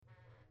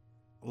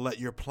Let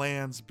your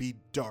plans be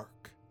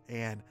dark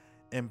and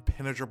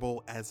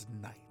impenetrable as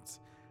night,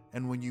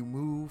 and when you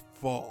move,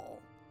 fall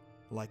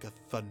like a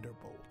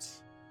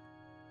thunderbolt.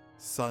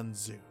 Sun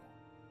Tzu.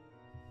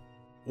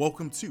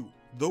 Welcome to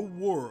the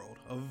World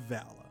of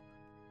Vala,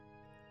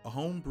 a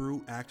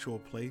homebrew actual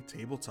play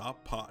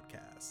tabletop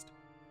podcast.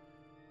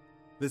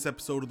 This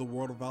episode of the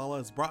World of Vala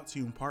is brought to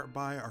you in part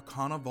by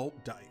Arcana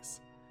Vault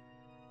Dice.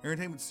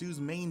 Entertainment Stew's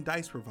main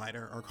dice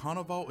provider,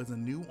 Arcana Vault is a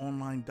new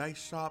online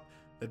dice shop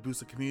that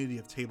boosts a community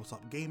of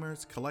tabletop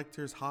gamers,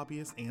 collectors,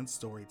 hobbyists, and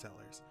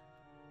storytellers.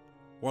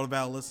 World of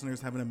Vala listeners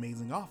have an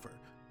amazing offer.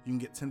 You can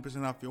get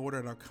 10% off your order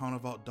at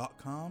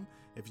arcanavault.com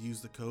if you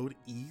use the code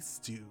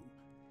ESTEW.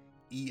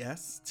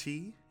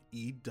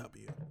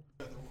 E-S-T-E-W.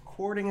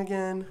 Recording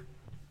again.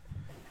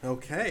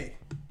 Okay.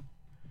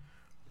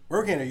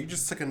 Rogander, you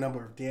just took a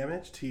number of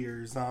damage to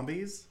your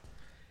zombies,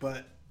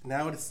 but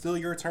now it's still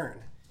your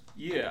turn.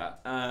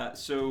 Yeah,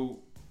 so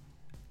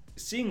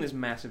seeing this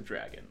massive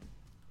dragon,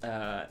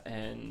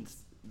 and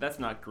that's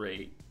not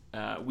great.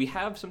 We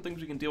have some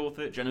things we can deal with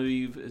it.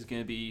 Genevieve is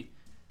going to be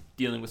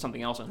dealing with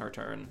something else on her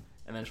turn,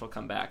 and then she'll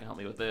come back and help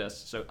me with this.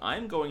 So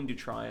I'm going to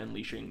try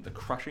unleashing the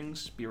crushing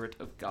spirit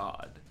of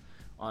God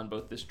on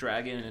both this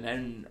dragon and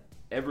then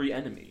every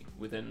enemy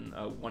within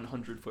a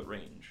 100-foot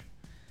range.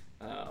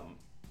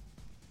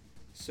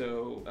 It's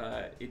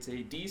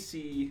a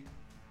DC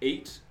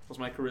 8 plus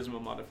my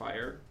charisma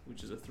modifier,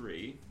 which is a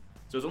 3.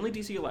 So it's only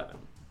DC 11.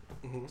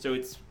 Mm-hmm. So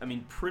it's,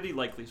 pretty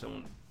likely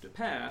someone to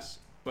pass,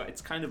 but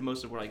it's kind of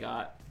most of what I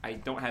got. I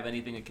don't have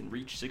anything that can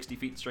reach 60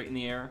 feet straight in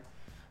the air.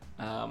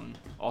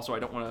 Also, I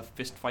don't want to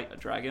fist fight a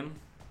dragon.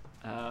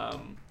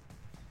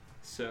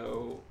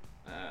 So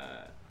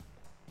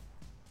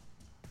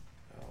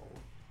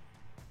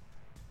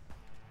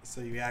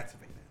you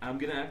activate it. I'm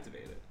going to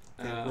activate it.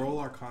 Roll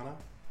Arcana?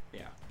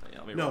 Yeah.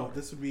 Let me roll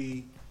this would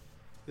be...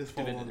 This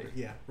fall Divinity. Under,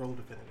 yeah, roll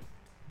Divinity.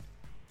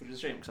 Which is a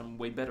shame, because I'm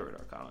way better at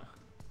Arcana.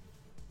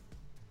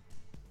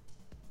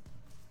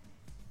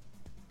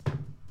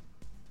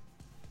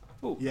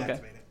 Ooh, you okay.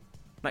 activate it.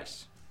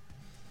 Nice.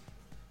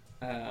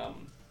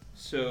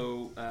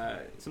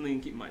 Something to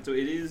keep in mind. So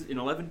it is an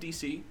 11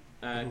 DC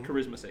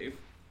charisma save.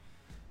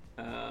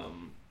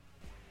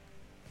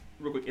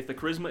 Real quick, if the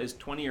charisma is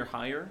 20 or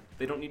higher,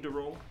 they don't need to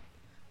roll.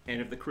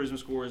 And if the charisma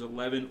score is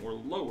 11 or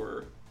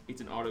lower, it's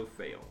an auto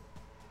fail.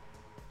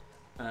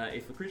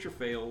 If the creature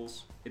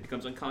fails, it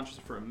becomes unconscious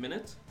for a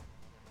minute.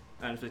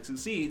 And if it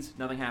succeeds,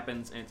 nothing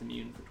happens and it's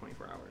immune for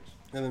 24 hours.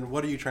 And then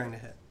what are you trying to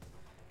hit?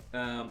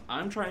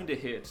 I'm trying to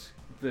hit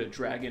the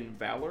Dragon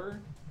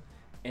Valor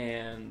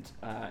and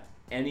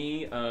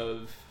any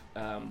of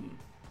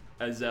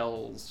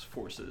Azel's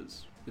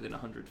forces within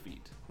 100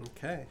 feet.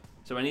 Okay.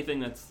 So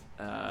anything that's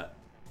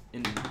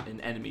an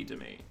enemy to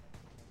me.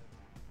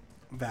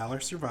 Valor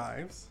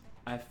survives.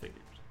 I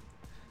figured.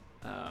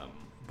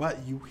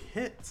 But you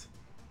hit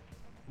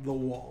the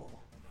wall.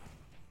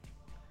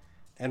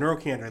 And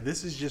Rokander,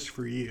 this is just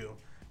for you.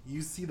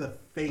 You see the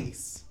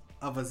face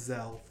of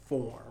Azel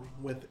form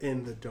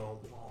within the dome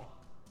wall.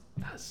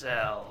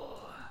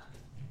 Azel.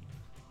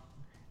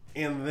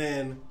 And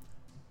then,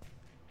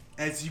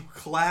 as you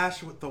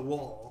clash with the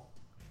wall,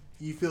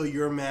 you feel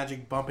your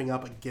magic bumping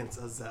up against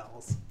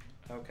Azel's.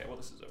 Okay, well,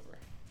 this is over.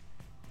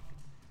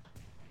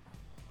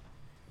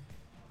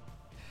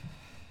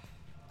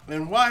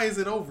 And why is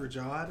it over,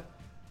 Jod?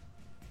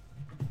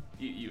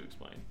 You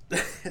explain.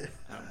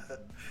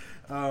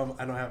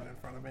 I don't have it in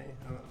front of me.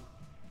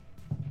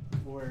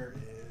 Where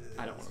is...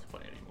 I don't want to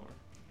play anymore.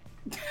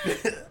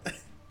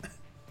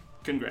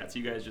 Congrats,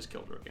 you guys just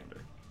killed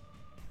Rokander.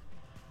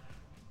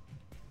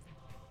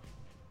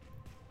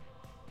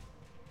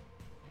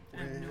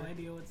 I have no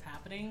idea what's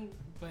happening,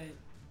 but...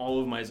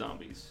 All of my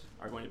zombies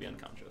are going to be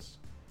unconscious.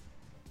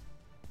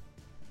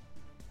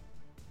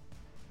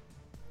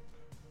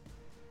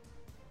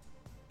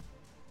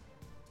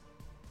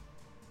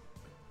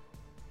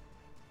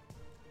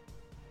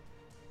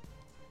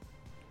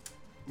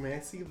 May I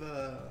see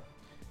the...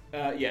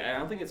 Yeah, I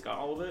don't think it's got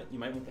all of it. You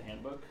might want the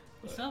handbook.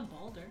 We still have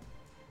Balder,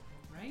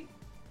 right?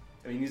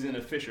 He's in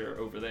a fissure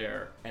over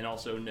there, and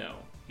also no,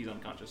 he's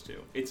unconscious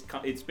too. It's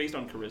based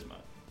on charisma.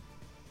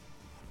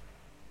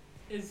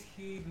 Is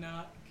he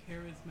not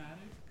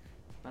charismatic?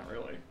 Not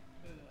really.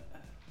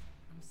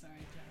 I'm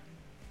sorry,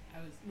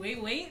 John.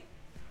 Wait.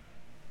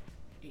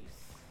 Ace.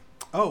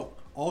 Oh,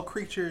 all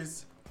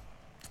creatures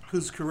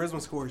whose charisma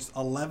score is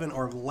 11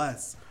 or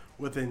less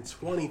within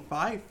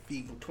 25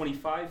 feet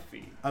 25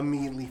 feet.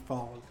 immediately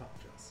fall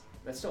unconscious.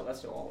 That's still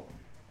all of them.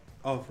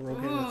 Oh, for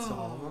Rokander, that's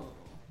all of them?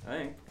 I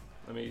think.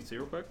 Let me see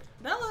real quick.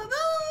 That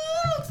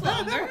looks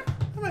longer.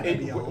 That might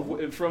be all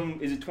of them.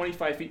 Is it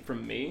 25 feet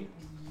from me?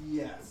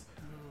 Yes.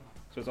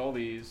 So it's all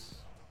these.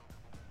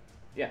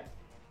 Yeah.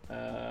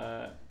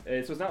 So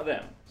it's not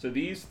them. So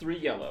these 3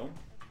 yellow.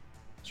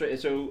 So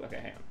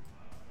okay, hang on.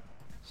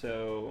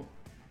 So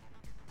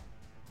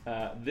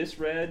this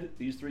red,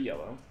 these 3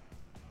 yellow.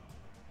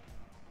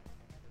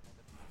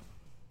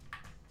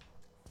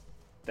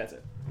 That's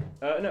it.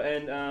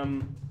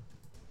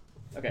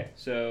 Okay,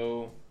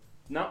 so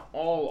not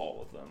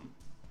all of them.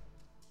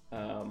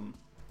 1,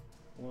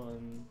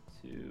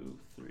 2,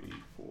 3,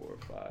 4,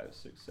 5,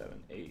 6,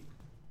 7, 8.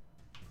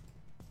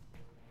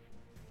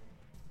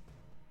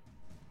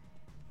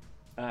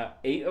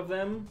 8 of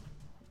them,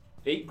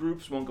 8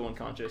 groups won't go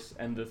unconscious,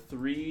 and the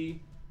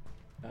 3,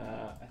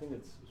 I think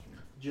it's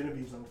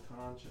Genevieve's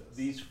unconscious.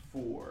 these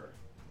 4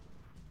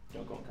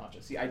 don't go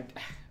unconscious. See, I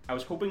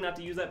was hoping not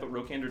to use that, but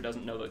Rokander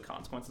doesn't know the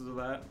consequences of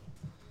that.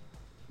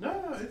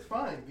 No, it's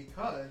fine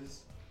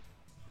because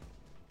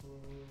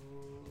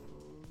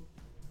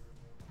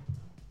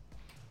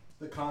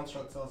the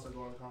constructs also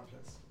go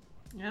unconscious.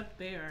 Yep,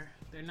 they are.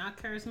 They're not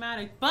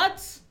charismatic,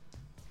 but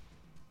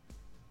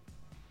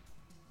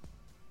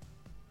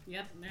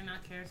yep, they're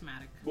not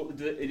charismatic. Well,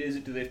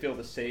 do they fail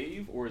the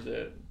save, or is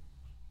it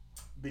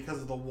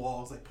Because of the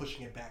walls, like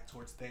pushing it back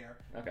towards their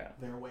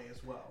way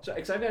as well. So,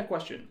 I've got a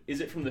question.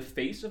 Is it from the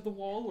face of the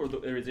wall, or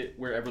is it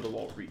wherever the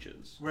wall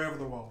reaches? Wherever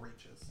the wall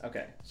reaches.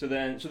 Okay. So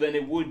then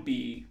it would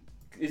be.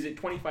 Is it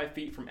 25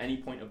 feet from any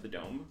point of the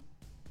dome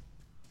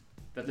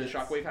that the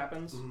shockwave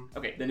happens? Mhm.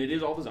 Okay. Then it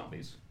is all the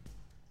zombies.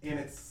 And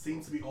it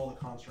seems to be all the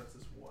constructs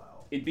as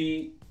well. It'd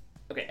be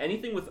okay.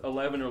 Anything with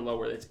 11 or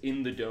lower that's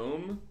in the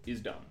dome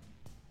is done.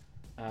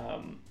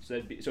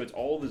 So it's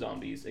all the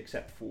zombies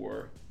except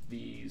for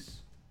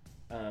these.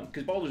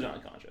 Because Baldur's not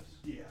unconscious.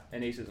 Yeah.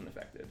 And Ace isn't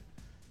affected.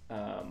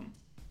 Where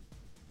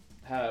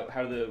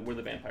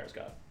the vampires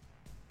got?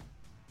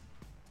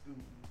 Ooh,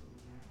 the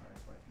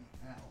vampires might be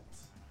out.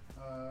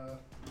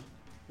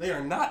 They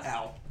are not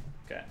out.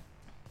 Okay.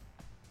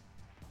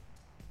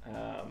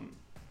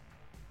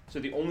 So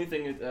the only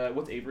thing is,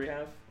 what's Avery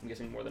have? I'm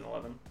guessing more than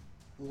 11.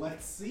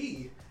 Let's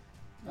see.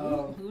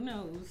 Who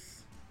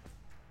knows?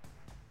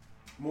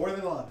 More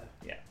than 11.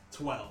 Yeah.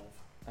 12.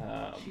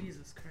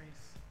 Jesus Christ.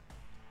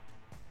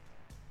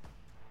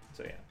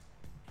 So yeah.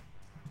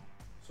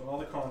 So all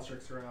the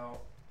constructs are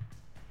out.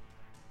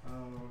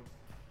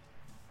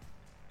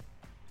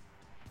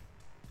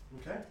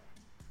 Okay.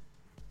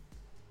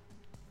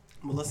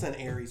 Melissa and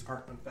Ares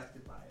aren't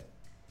affected by it.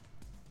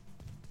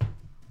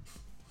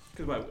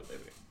 Because why would they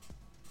be?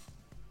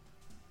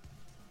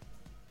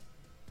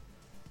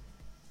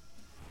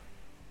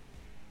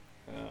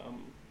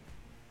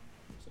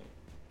 So.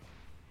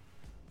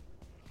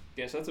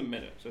 Yeah, so that's a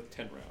minute. So that's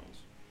 10 rounds.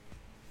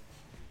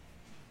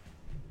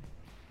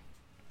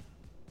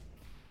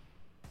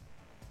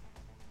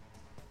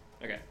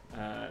 Okay.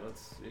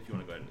 Let's. If you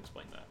want to go ahead and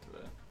explain that to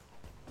the.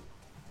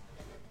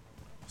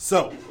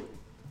 So,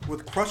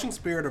 with Crushing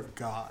Spirit of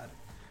God,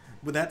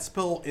 when that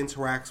spell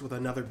interacts with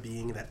another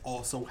being that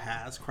also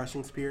has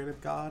Crushing Spirit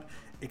of God,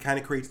 it kind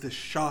of creates this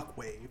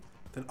shockwave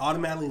that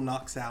automatically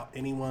knocks out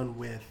anyone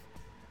with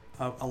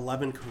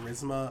 11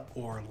 charisma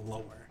or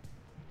lower.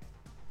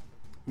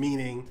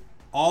 Meaning,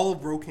 all of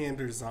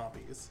Rokander's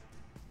zombies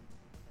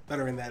that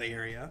are in that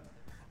area,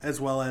 as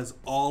well as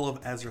all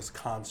of Ezra's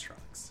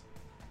constructs,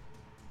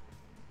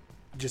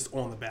 just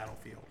on the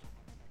battlefield.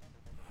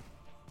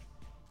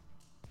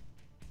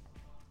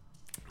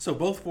 So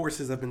both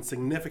forces have been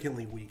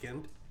significantly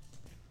weakened.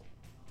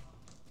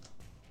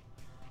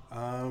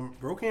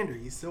 Rokander,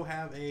 you still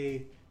have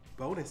a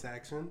bonus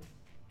action.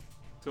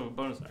 So a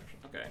bonus action.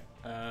 Okay.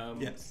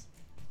 Yes.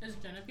 Is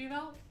Genevieve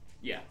out?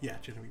 Yeah. Yeah,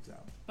 Genevieve's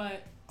out.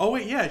 But Oh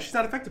wait, yeah, she's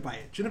not affected by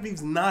it.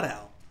 Genevieve's not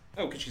out.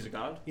 Oh, because she's a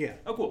god? Yeah.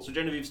 Oh, cool. So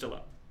Genevieve's still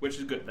up, which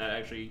is good. That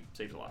actually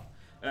saves a lot.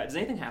 Does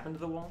anything happen to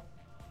the wall?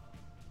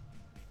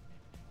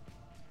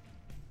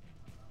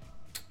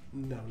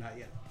 No, not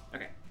yet.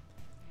 Okay.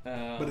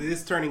 But it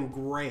is turning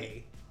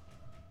gray.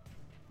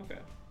 Okay.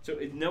 So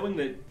knowing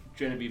that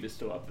Genevieve is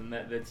still up, then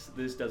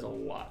this does a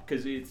lot,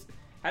 because it's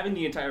having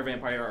the entire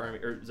vampire army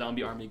or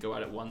zombie army go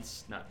out at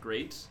once. Not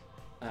great.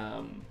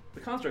 The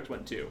constructs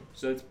went too,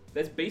 so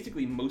that's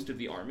basically most of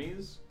the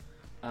armies.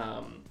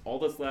 All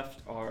that's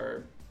left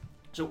are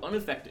so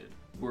unaffected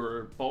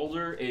were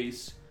Baldur,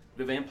 Ace,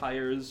 the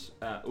vampires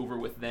over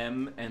with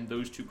them, and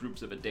those two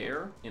groups of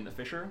Adair in the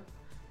Fissure,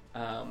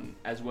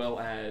 as well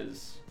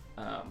as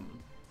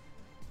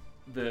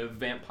the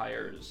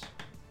vampires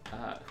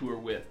who are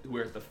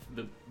at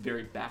the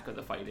very back of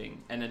the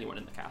fighting, and anyone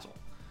in the castle.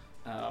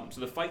 So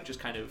the fight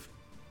just kind of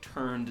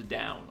turned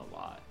down a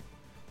lot.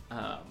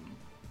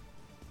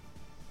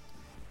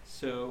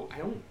 So I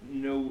don't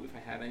know if I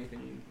have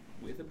anything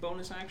with a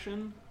bonus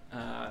action.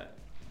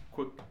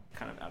 Quick,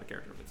 kind of out of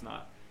character if it's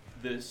not.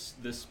 The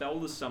spell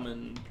to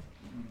summon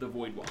the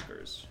Void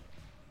Walkers.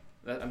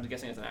 I'm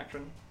guessing it's an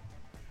action.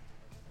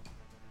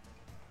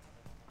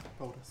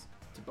 Bonus.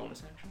 It's a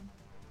bonus action.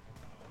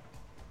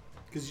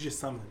 Because you just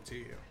summon them to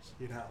you.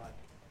 You're not like...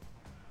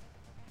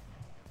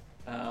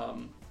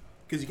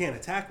 Because you can't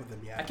attack with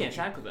them yet. I can't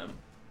attack with them.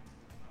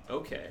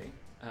 Okay.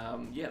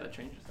 Yeah, that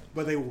changes things.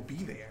 But they will be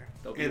there.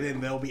 They'll be and there.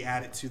 then they'll be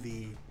added to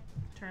the...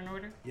 turn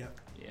order? Yep.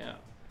 Yeah.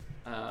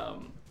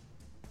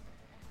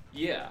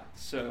 Yeah,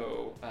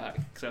 so,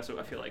 cause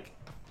I feel like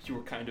you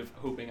were kind of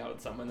hoping I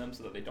would summon them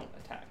so that they don't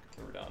attack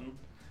when we're done.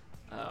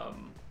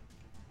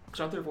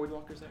 So aren't there Void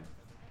Walkers there?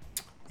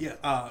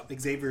 Yeah,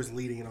 Xavier's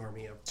leading an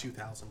army of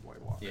 2,000 Void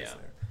Walkers Yeah.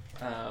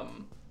 there.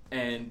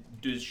 And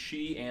does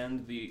she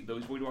and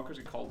those Void Walkers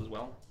get called as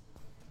well?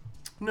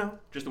 No.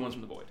 Just the ones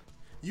from the Void?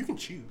 You can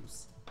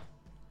choose.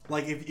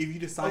 Like, if you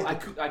decide...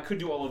 I could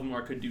do all of them,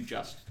 or I could do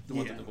just the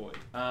ones in the Void.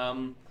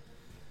 I'm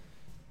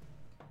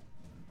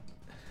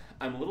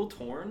a little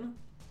torn.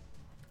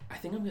 I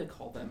think I'm going to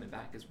call them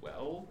back as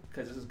well,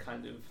 because this is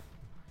kind of...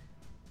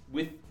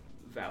 With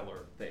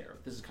Valor there,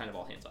 this is kind of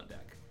all hands on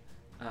deck.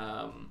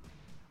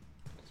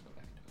 Let's go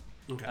back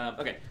into it.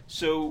 Okay. Okay,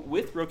 so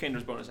with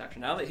Rokander's bonus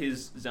action, now that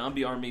his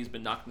zombie army's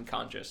been knocked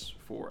unconscious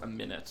for a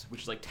minute,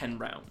 which is like 10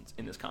 rounds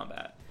in this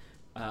combat,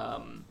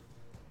 I'm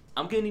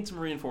going to need some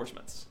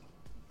reinforcements.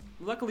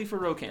 Luckily for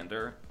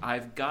Rokander,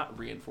 I've got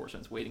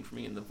reinforcements waiting for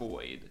me in the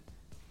Void,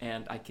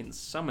 and I can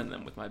summon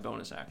them with my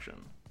bonus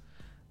action.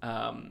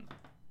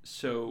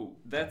 So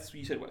that's,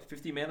 you said what,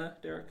 50 mana,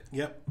 Derek?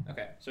 Yep.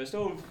 Okay, so I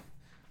still have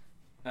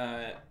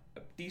a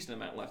decent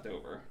amount left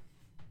over.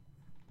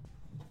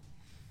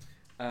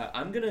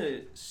 I'm going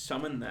to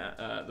summon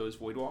those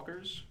Void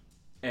Walkers,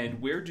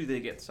 and where do they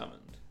get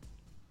summoned?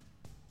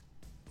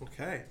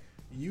 Okay.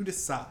 You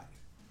decide.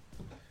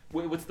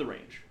 Wait, what's the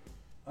range?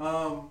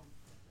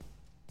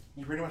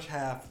 You pretty much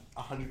have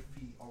 100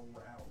 feet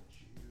around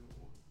you.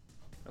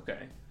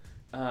 Okay.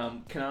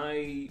 Can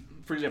I,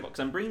 for example, because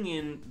I'm bringing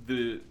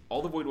in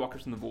all the Void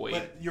Walkers from the Void.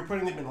 But you're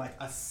putting them in like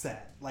a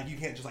set. Like you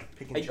can't just like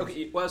pick and choose.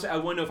 Okay, well, I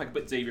want to know if I can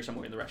put Xavier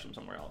somewhere and the rest of them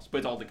somewhere else, but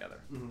it's all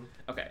together. Mm-hmm.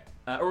 Okay.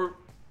 Or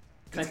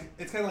can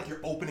it's kind of like you're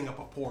opening up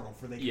a portal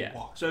for they can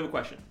walk. So I have a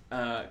question.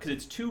 Because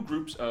it's two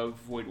groups of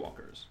Void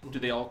Walkers. Mm-hmm. Do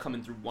they all come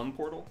in through one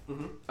portal?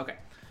 Mm-hmm. Okay.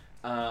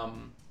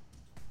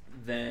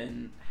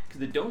 Then, because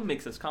the dome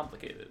makes this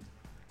complicated.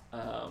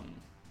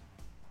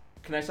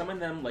 Can I summon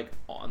them like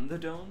on the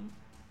dome?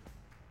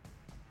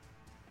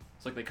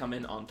 It's like they come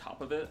in on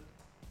top of it?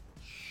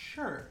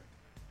 Sure.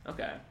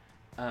 Okay.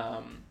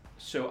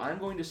 So I'm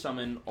going to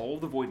summon all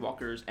the Void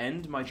Walkers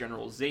and my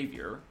General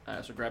Xavier,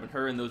 so grabbing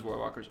her and those Void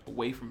Walkers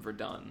away from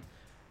Verdun,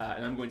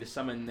 and I'm going to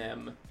summon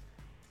them.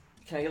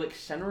 Can I like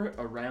center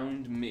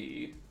around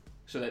me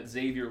so that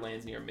Xavier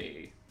lands near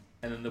me,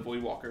 and then the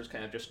Void Walkers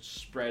kind of just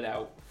spread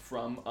out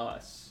from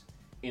us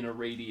in a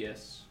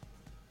radius,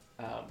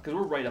 because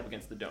we're right up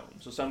against the dome.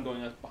 So some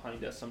going up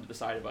behind us, some to the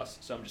side of us,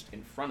 some just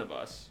in front of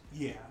us.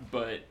 Yeah.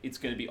 But it's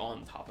going to be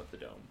on top of the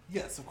dome.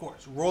 Yes, of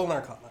course. Roll an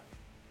Arcana.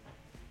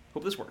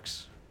 Hope this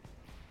works.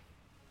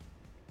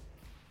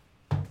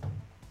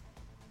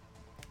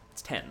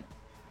 It's 10.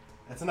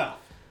 That's enough.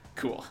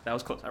 Cool. That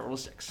was close. I rolled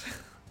a 6.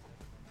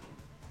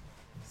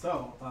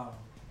 So, I don't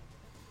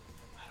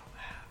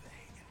have an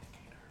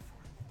indicator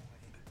for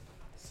Void.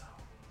 So,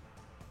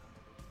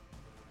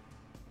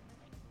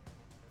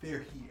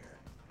 they're here.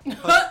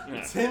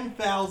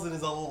 10,000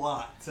 is a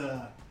lot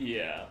to...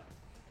 Yeah.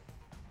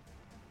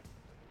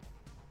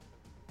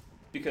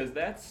 Because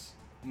that's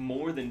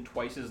more than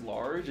twice as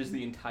large as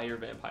the entire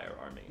vampire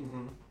army.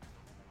 Mm-hmm.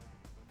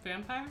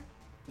 Vampire?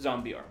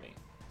 Zombie army.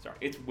 Sorry,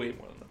 it's way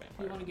more than the If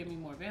vampire you want to army. give me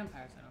more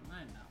vampires, I don't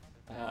mind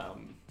now.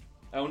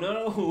 Oh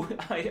no!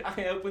 I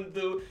opened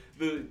the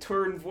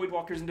turn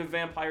Voidwalkers into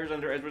vampires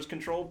under Ezra's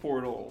control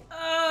portal.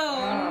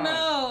 Oh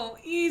no!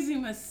 Easy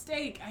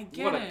mistake. I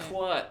get What it. a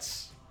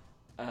klutz.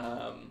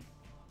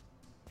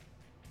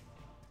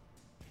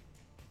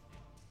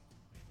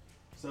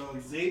 So,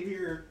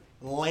 Xavier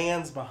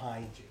lands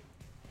behind you.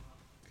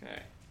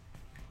 Okay.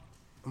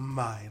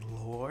 My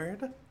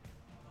lord?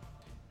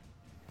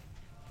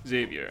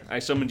 Xavier, I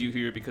summoned you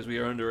here because we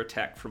are under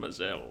attack from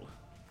Azel.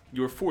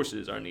 Your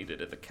forces are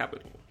needed at the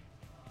capital.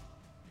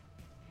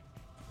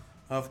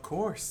 Of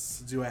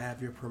course. Do I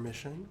have your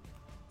permission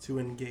to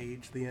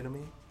engage the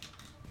enemy?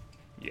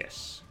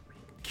 Yes.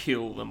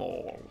 Kill them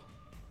all.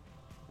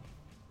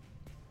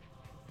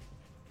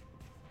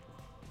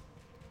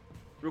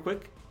 Real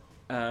quick,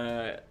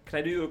 can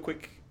I do a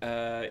quick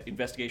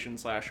investigation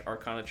 /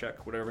 Arcana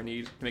check, whatever I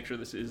need, to make sure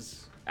this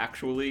is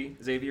actually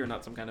Xavier,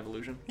 not some kind of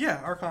illusion?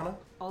 Yeah, Arcana.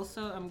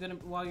 Also,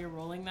 while you're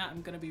rolling that,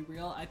 I'm gonna be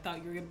real. I thought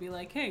you were gonna be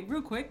like, "Hey,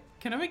 real quick,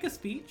 can I make a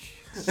speech?"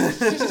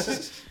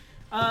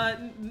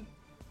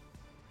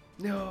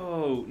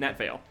 No, nat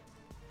fail.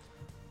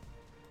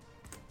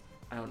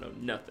 I don't know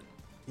nothing.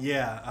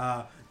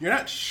 Yeah, you're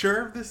not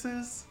sure if this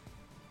is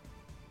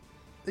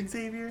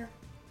Xavier?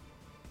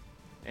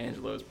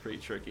 Angela's pretty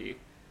tricky.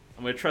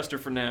 I'm gonna trust her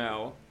for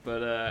now,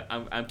 but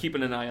I'm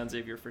keeping an eye on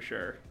Xavier for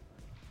sure.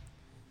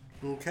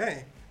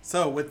 Okay.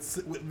 So,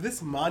 with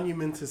this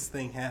monumentous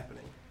thing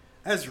happening,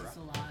 Ezra. This is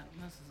a lot.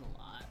 This is a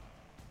lot.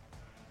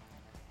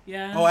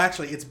 Yeah. Oh,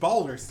 actually, it's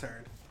Baldur's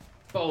turn.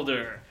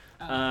 Boulder.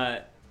 Oh,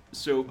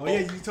 yeah,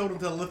 you told him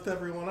to lift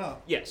everyone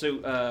up. Yeah.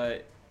 So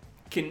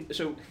because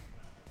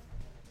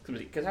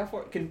how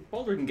far can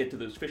Baldur get to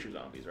those Fisher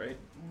zombies, right?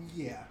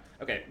 Yeah.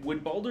 Okay.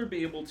 Would Baldur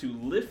be able to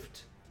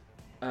lift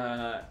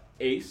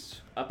Ace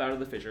up out of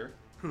the fissure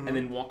and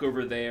then walk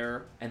over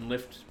there and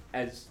lift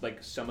as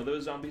like some of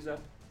those zombies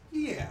up?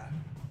 Yeah.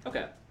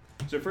 Okay.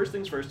 So first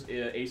things first,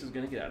 Ace is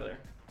gonna get out of there.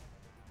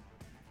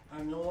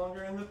 I'm no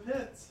longer in the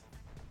pits.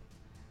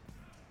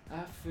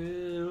 I fell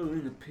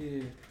in a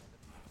pit.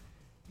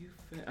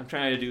 I'm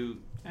trying to do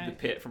the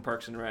pit from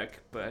Parks and Rec,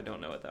 but I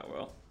don't know it that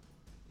well.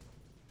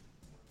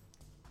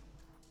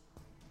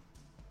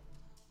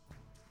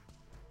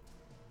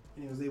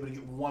 And he was able to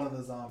get one of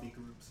the zombie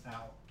groups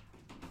out.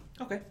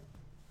 Okay.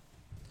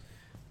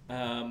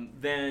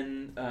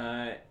 Then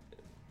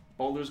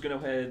Baldur's going to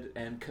go ahead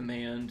and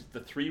command the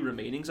 3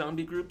 remaining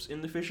zombie groups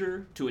in the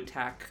fissure to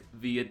attack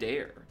the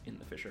Adair in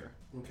the fissure.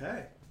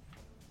 Okay.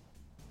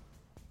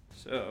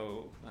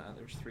 So,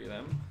 there's 3 of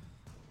them.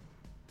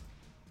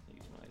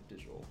 Use my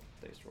digital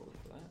dice roller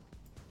for that.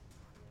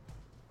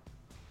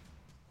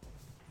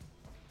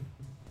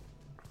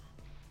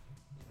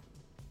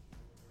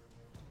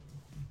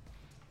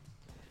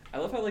 I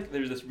love how, like,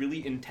 there's this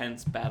really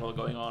intense battle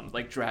going on with,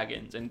 like,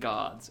 dragons and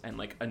gods and,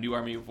 like, a new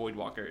army of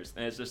Voidwalkers.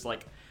 And it's just,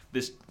 like,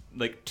 this,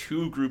 like,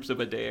 2 groups of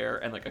Adair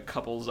and, like, a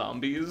couple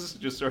zombies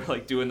just sort of,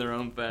 like, doing their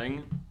own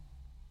thing.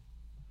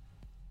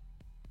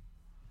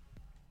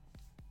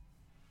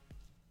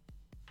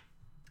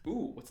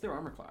 Ooh, what's their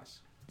armor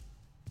class?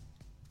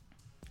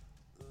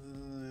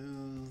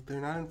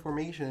 They're not in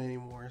formation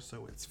anymore,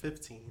 so it's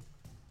 15.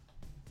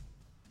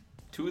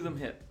 2 of them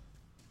hit.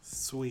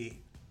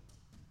 Sweet.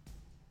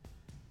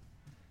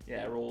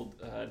 Yeah, I rolled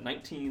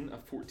 19, a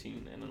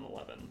 14, and an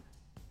 11.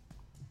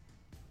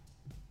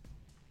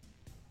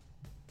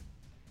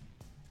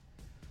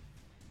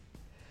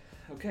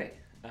 Okay,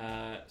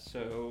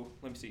 so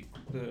let me see.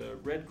 The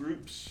red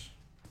groups.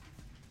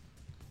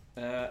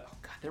 Oh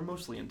god, they're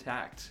mostly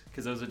intact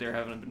because those Adair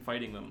haven't been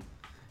fighting them.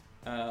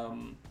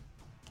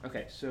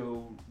 Okay,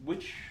 so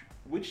which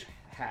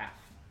half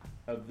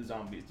of the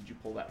zombies did you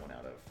pull that one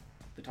out of?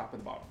 The top or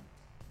the bottom?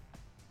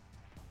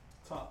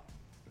 Top.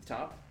 The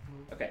top?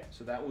 Okay,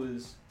 so that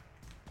was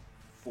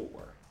 4.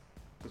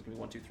 It's gonna be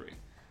 1, 2, 3.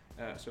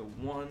 So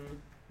 1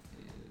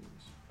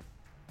 is.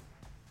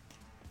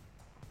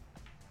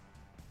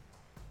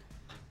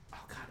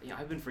 Oh god, yeah,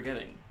 I've been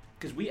forgetting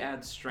because we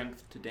add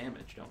strength to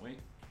damage, don't we?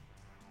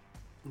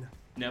 No.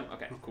 No?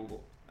 Okay,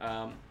 cool.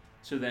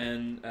 So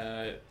then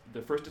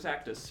the first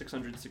attack does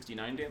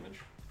 669 damage.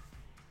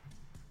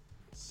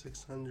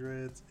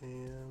 600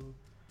 and...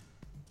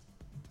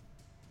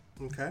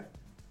 Okay.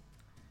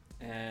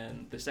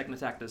 And the second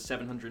attack does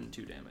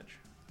 702 damage.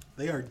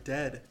 They are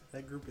dead.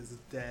 That group is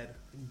dead.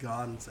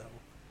 Gonzo.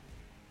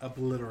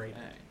 Obliterated.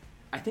 Okay.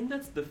 I think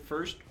that's the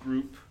first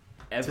group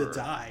ever To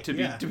die, to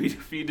yeah. be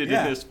defeated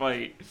Yeah. in this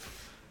fight.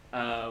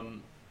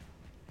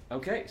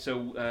 Okay,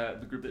 so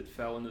the group that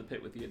fell into the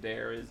pit with the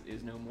Adair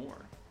is no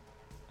more.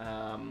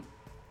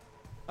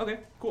 Okay,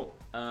 cool.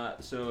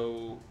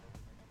 So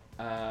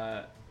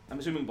I'm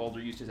assuming Baldur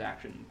used his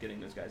action getting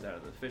those guys out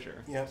of the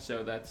fissure. Yep.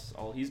 So that's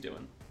all he's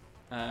doing.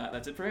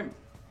 That's it for him.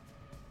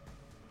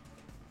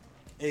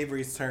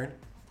 Avery's turn.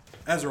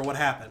 Ezra, what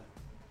happened?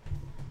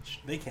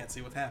 They can't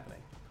see what's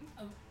happening.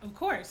 Of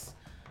course.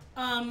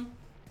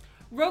 Rokan,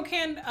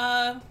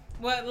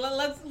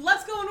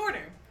 let's go in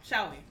order,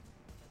 shall we?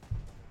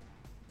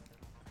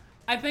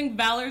 I think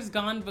Valor's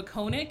gone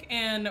Vaconic,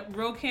 and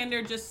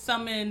Rokander just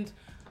summoned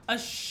a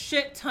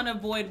shit ton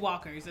of Void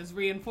Walkers as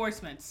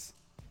reinforcements.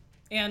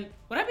 And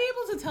would I be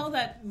able to tell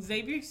that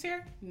Xavier's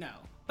here? No.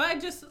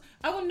 But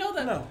I will know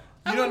that. No.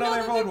 I You don't will know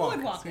they're that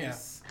Void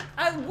Walkers.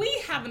 We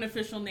have an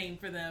official name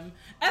for them.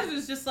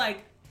 Ezra's just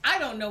like, I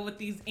don't know what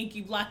these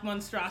inky black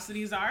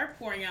monstrosities are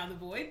pouring out of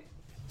the void.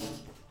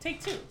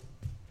 Take 2.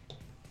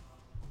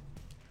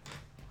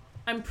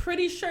 I'm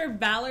pretty sure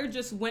Valor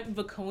just went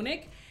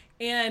Vaconic,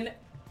 and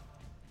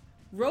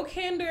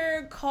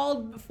Rokander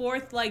called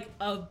forth like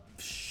a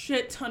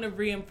shit ton of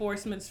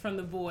reinforcements from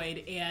the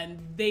void, and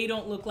they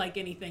don't look like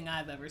anything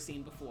I've ever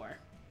seen before.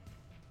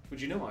 Would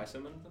you know I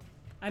summoned them?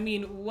 I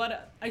mean,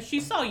 she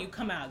saw you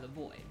come out of the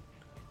void.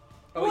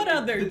 Oh, What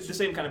other- The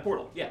same kind of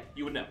portal. Yeah,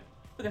 you would know.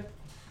 Okay.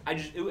 I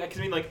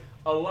mean, like,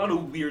 a lot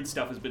of weird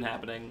stuff has been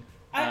happening.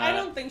 I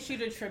don't think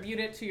she'd attribute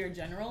it to your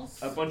generals.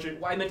 A bunch of...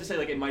 Well, I meant to say,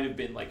 like, it might have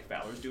been, like,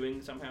 Valor's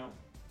doing somehow.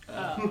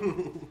 Oh.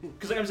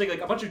 Because like I was saying,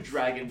 like, a bunch of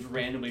dragons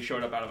randomly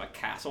showed up out of a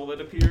castle that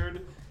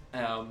appeared.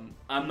 I'm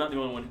not the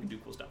only one who can do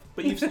cool stuff.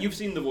 But you've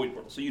seen the Void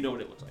Portal, so you know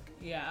what it looks like.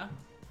 Yeah.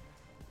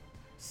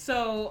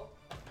 So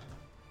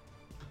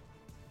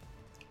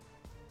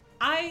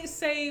I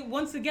say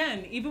once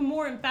again, even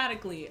more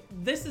emphatically,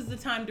 this is the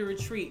time to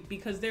retreat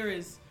because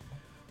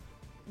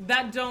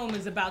that dome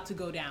is about to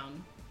go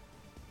down.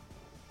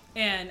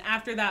 And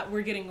after that,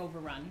 we're getting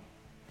overrun.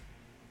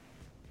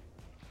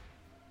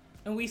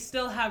 And we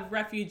still have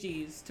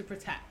refugees to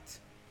protect.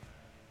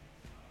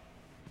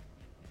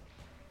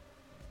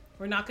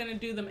 We're not going to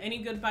do them any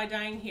good by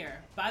dying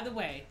here. By the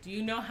way, do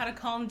you know how to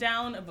calm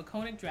down a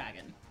Vaconic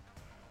dragon?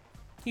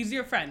 He's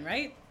your friend,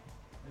 right?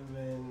 And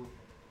then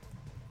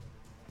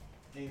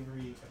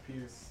Avery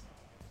appears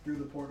through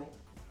the portal.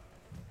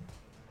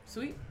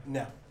 Sweet.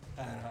 No,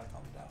 I don't know how to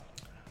calm him down.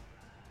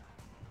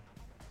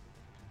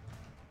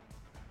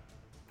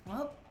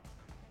 Well,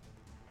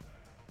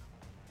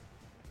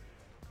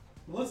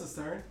 Melissa's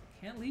turn.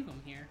 can't leave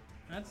him here.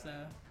 That's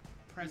a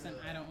present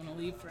I don't want to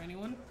leave for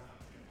anyone.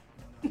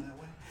 That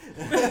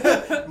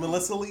way.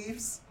 Melissa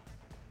leaves.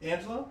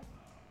 Angelo?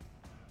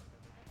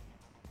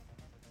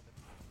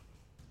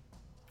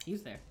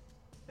 He's there.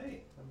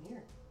 Hey, I'm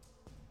here.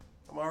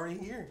 I'm already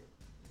here.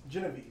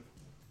 Genevieve.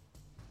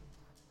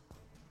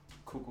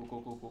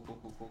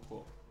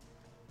 Cool.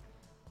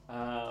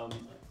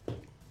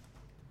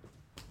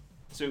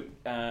 So,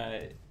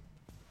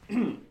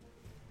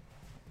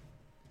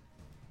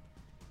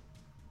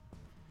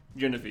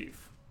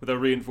 Genevieve, with our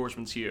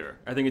reinforcements here,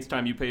 I think it's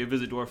time you pay a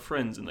visit to our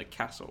friends in the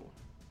castle.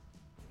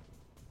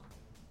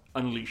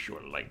 Unleash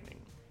your lightning.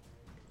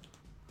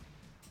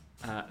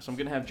 So I'm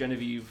gonna have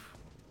Genevieve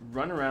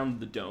run around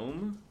the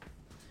dome,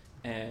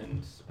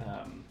 and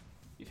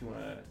if you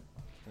wanna,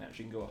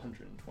 she can go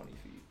 120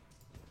 feet.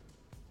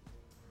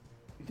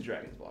 The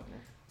dragon's blocking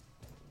her.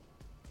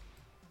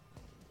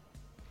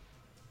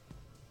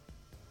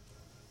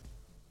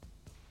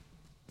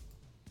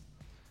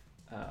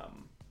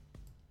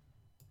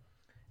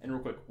 And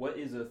real quick,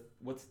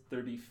 what's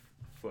 30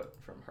 foot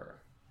from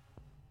her?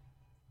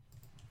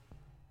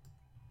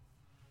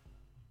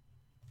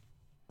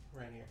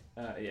 Right here.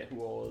 Yeah,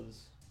 who all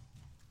is...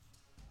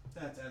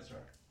 That's Ezra.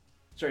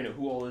 Sorry, no,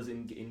 who all is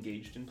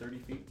engaged in 30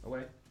 feet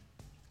away?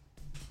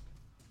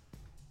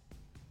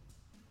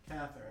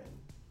 Catherine.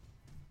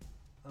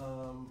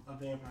 A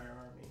vampire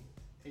army.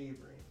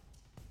 Avery.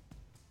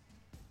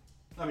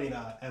 I mean,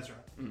 Ezra.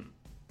 Mm.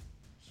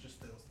 It's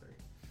just those three.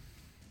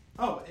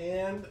 Oh,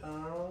 and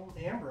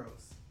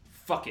Ambrose.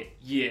 Fuck it,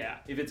 yeah.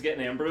 If it's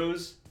getting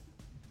Ambrose,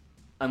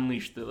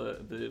 unleash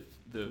the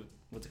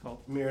what's it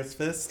called? Mira's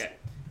Fist.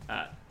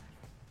 Okay.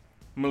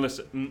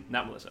 Melissa,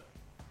 not Melissa.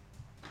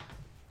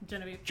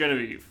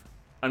 Genevieve,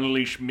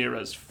 unleash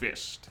Mira's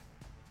fist.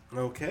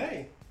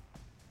 Okay.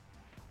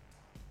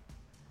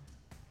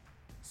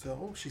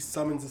 So she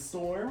summons a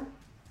storm.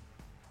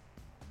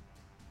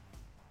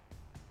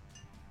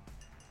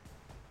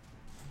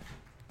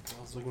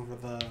 I was looking for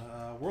the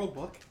world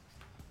book.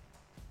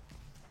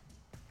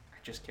 I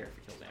just care if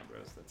he kills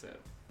Ambrose, that's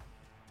it.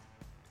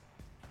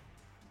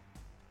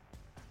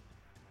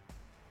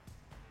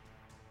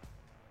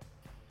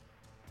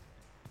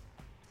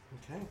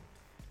 Okay.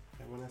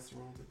 Everyone has to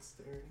roll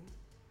dexterity.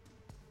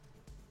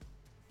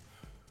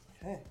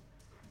 Okay.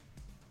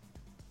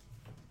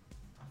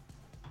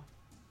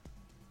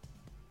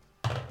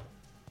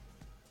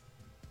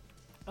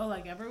 Oh,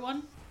 like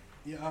everyone?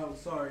 Yeah, oh,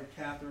 sorry,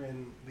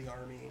 Catherine, the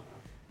army.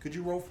 Could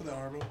you roll for the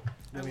army?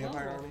 The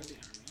vampire army?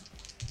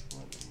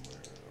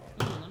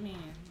 Let me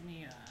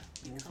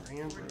Roll for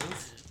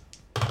Ambrose.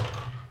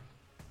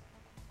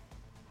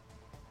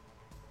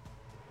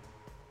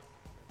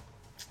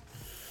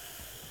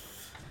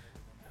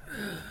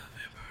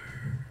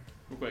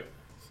 Real quick.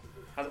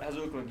 How's it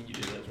look like you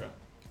did, Ezra?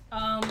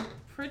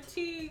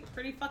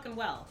 Pretty fucking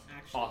well,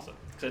 actually. Awesome.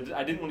 So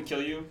I didn't want to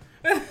kill you.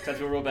 Cause I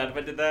feel real bad if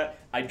I did that.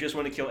 I just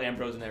want to kill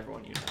Ambrose and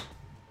everyone you know.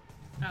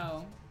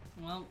 Oh,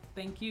 well,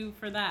 thank you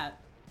for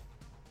that.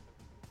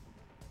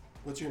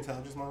 What's your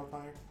intelligence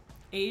modifier?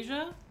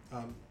 Asia?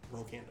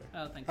 Roll Candor.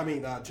 Oh, thank I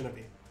you. mean,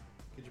 Genevieve.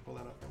 Could you pull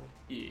that up for me?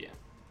 Yeah.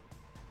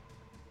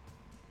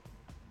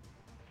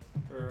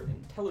 Her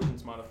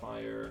intelligence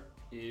modifier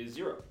is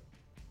 0.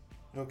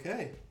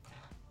 Okay.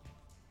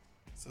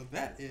 So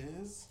that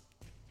is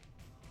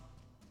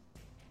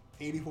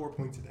 84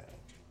 points of damage.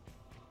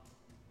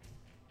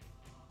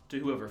 To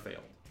whoever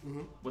failed.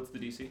 Mm-hmm. What's the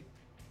DC?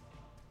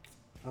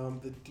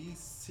 The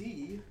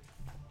DC.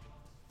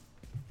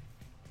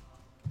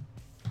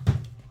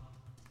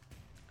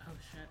 Oh,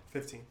 shit.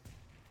 15.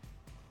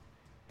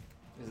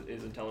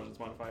 Is intelligence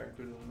modifier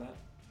included in that?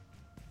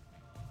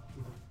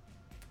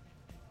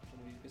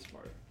 Mm-hmm. Be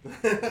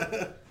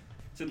smarter.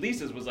 So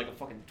Lisa's was like a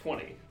fucking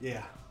 20.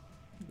 Yeah.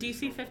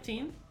 DC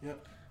 15?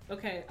 Yep.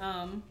 Okay,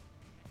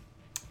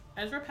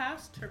 Ezra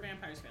passed, her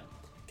vampires failed.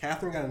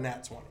 Catherine got a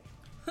nat 20.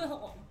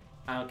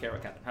 I don't care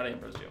about Captain. How did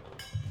Ambrose do?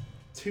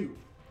 2.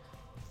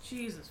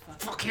 Jesus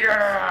fucking. Fuck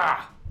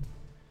yeah!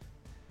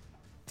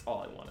 That's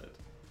all I wanted.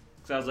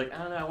 So I was like, I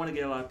don't know, I want to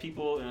get a lot of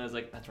people, and I was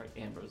like, that's right,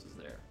 Ambrose is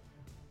there.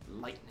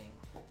 Lightning.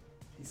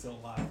 He's still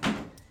alive.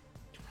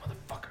 You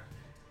motherfucker.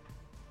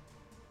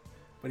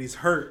 But he's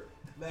hurt.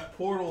 That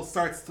portal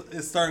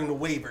is starting to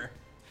waver.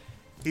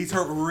 He's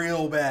hurt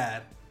real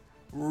bad.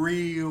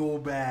 Real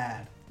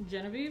bad.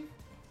 Genevieve?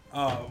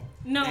 Oh.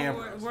 No,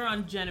 Ambrose. we're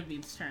on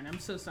Genevieve's turn. I'm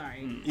so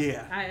sorry.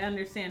 Yeah. I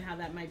understand how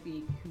that might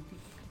be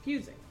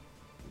confusing.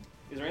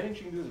 Is there anything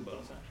she can do as a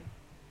bonus action?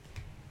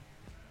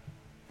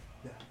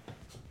 Yeah.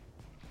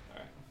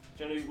 Alright.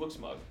 Genevieve looks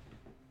smug.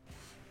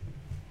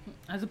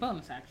 As a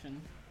bonus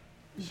action.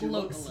 She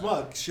Gloat looks a little.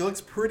 smug. She looks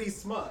pretty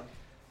smug.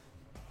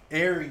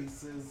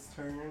 Ares'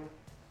 turn.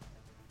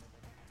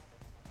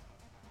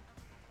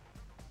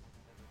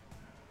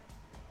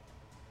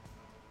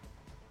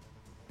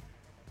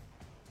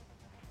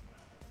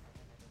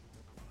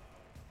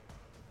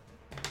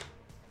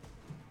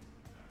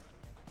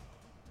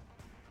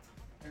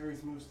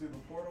 Ares moves through the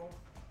portal.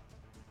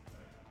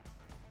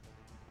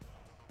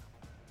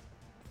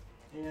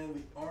 And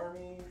the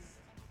armies.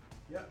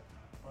 Yep.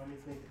 Armies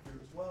make it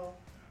through as well.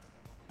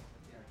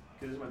 Yeah.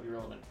 Because this might be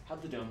relevant.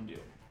 How'd the dome do?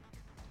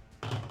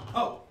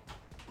 Oh.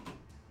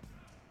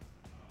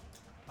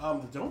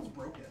 The dome's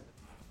broken.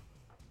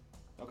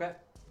 Okay.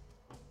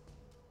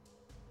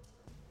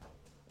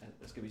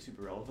 that's gonna be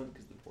super relevant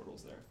because the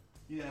portal's there.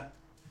 Yeah.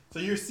 So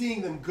you're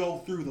seeing them go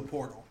through the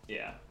portal.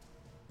 Yeah.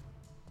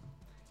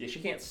 Yeah, she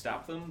can't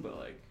stop them, but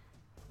like.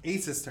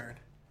 Ace's turn.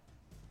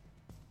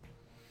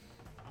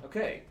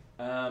 Okay.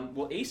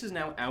 Well, Ace is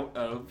now out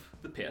of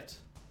the pit,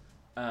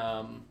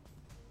 and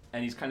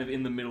he's kind of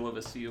in the middle of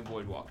a sea of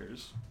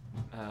Voidwalkers.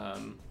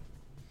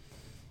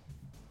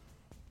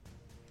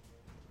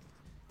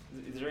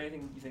 Is there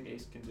anything you think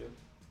Ace can do?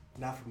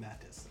 Not from that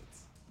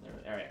distance.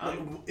 All right.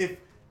 Like,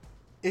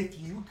 if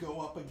you go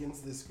up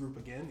against this group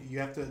again, you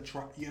have to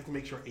try. You have to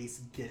make sure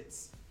Ace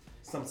gets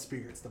some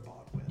spirits to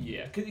bond with.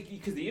 Yeah,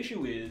 because the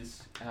issue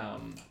is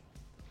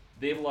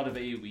they have a lot of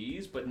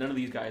AoEs, but none of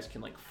these guys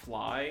can like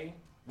fly.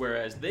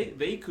 Whereas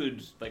they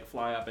could like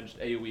fly up and just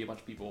AoE a bunch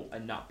of people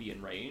and not be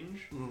in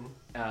range.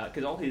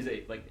 Because all his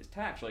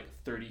attacks are like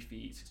 30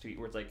 feet, 60 feet.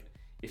 Where it's like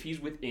if he's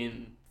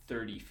within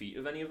 30 feet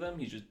of any of them,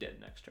 he's just dead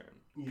next turn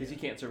because he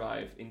can't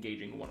survive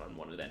engaging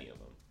one-on-one with any of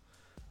them.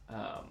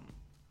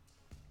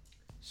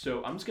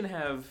 So I'm just gonna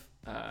have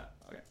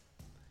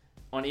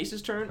on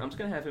Ace's turn, I'm just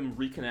gonna have him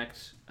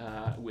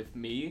reconnect with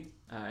me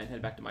and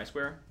head back to my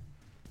square,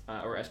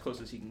 or as close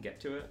as he can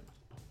get to it.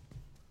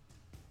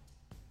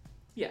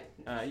 Yeah,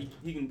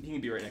 he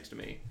can be right next to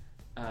me.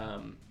 I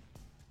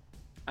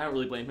don't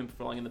really blame him for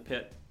falling in the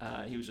pit.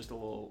 He was just a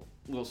little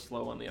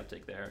slow on the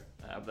uptake there,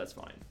 but that's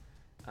fine.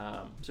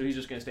 So he's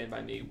just gonna stand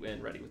by me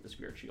and ready with the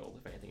spirit shield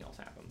if anything else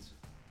happens.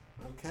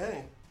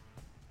 Okay.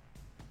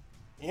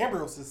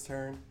 Ambrose's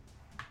turn.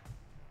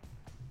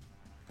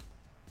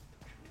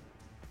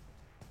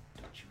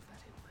 Don't you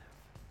let him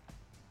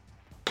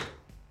live.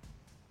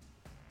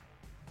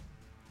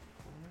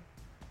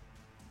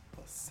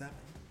 +7.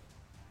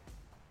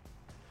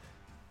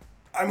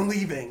 I'm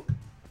leaving.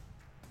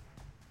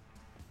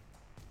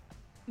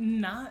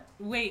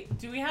 Wait,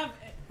 do we have...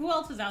 Who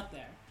else is out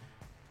there?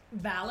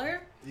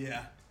 Valor?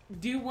 Yeah.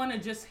 Do you want to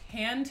just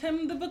hand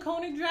him the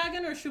Baconic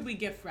Dragon, or should we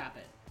gift wrap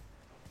it?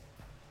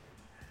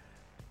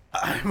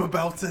 I'm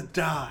about to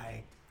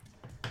die.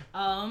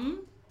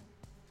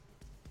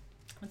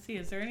 Let's see,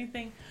 is there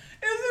anything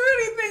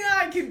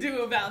I can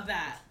do about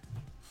that?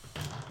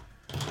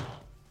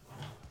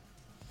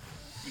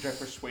 You try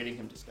persuading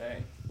him to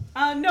stay.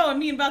 No, I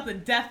mean about the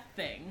death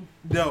thing.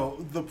 No,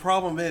 the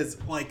problem is,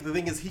 like, the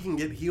thing is he can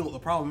get healed. The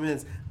problem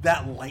is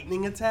that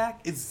lightning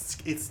attack it's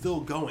still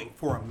going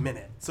for a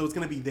minute. So it's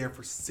going to be there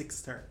for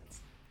 6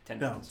 turns. 10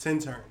 turns. 10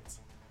 turns.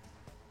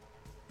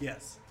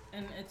 Yes.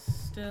 And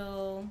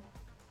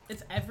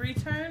it's every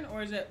turn,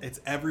 or is it... It's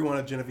every one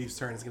of Genevieve's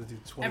turns is going to do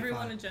 25. Every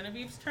one of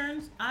Genevieve's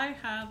turns? I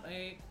have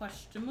a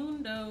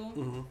questionmundo.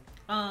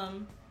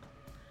 Mm-hmm.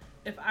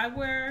 If I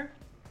were...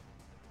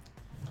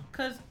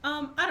 Because,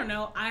 I don't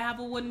know. I have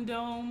a wooden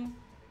dome.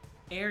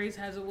 Ares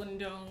has a wooden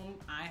dome.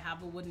 I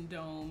have a wooden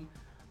dome.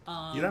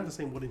 You don't have the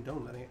same wooden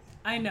dome, that ain't...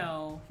 I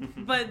know.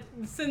 But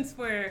since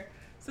we're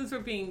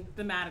being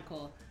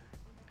thematical,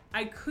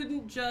 I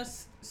couldn't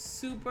just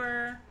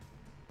super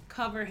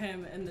cover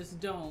him in this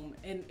dome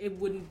and it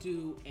wouldn't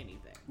do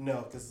anything.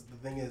 No, because the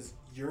thing is,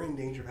 you're in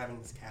danger of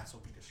having this castle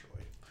be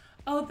destroyed.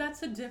 Oh,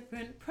 that's a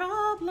different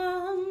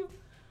problem.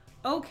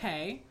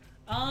 Okay.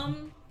 I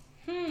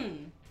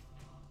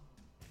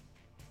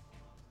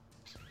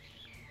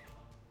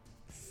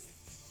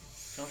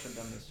should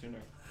have done this sooner.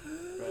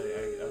 But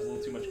I was a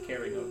little too much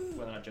caring of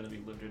whether or not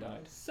Genevieve lived or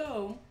died.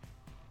 So,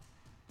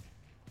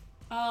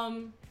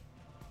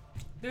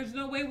 there's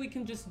no way we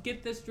can just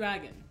get this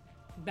dragon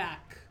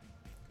back.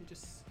 And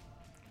just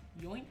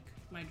yoink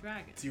my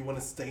dragon. Do you want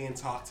to stay and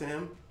talk to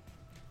him?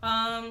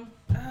 God.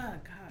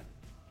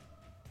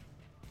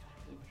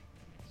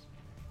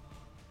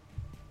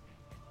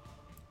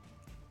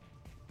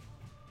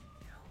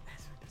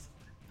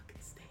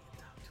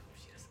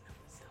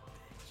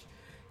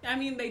 I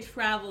mean, they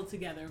travel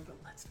together, but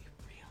let's be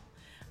real.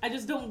 I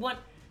just don't want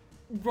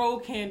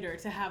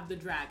Rokander to have the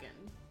dragon.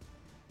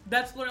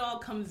 That's what it all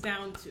comes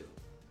down to.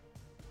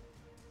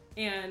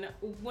 And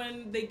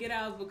when they get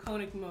out of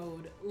Baconic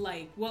mode,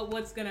 like,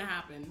 what's gonna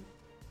happen?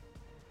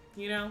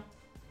 You know?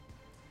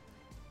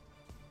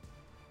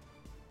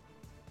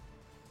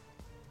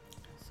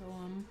 So,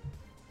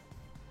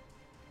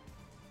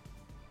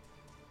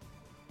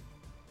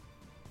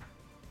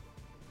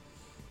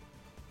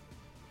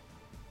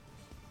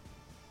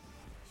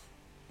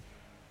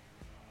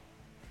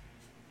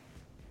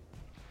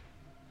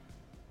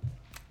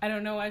 I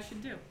don't know what I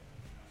should do.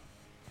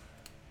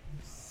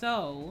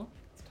 So...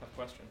 It's a tough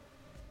question.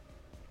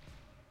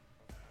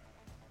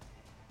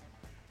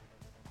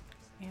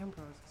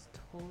 Ambrose is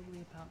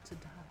totally about to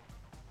die.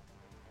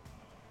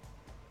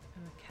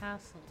 And the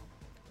castle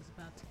is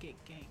about to get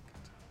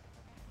ganked.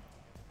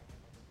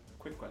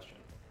 Quick question.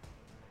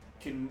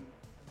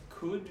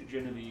 Could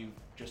Genevieve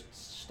just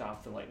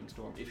stop the lightning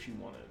storm if she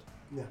wanted?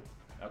 Yeah.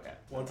 Okay.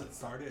 Once it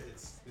started,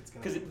 it's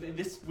gonna... Because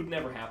this would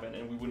never happen,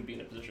 and we wouldn't be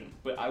in a position.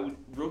 But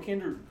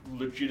Rokander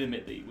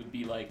legitimately would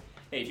be like,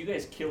 hey, if you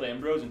guys kill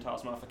Ambrose and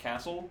toss him off a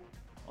castle,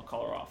 I'll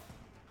call her off.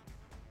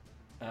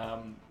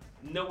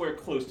 Nowhere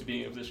close to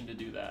being in a position to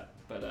do that,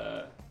 but,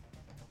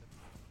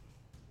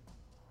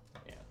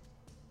 yeah.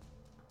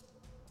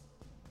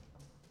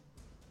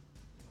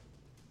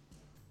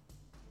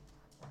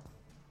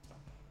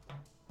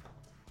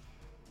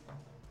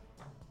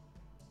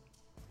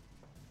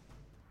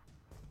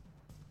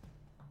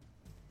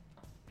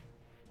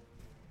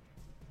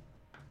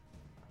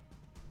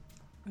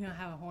 We don't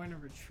have a horn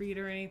of retreat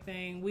or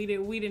anything. We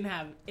didn't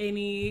have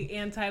any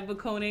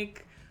anti-Vaconic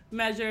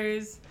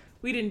measures.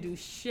 We didn't do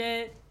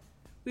shit.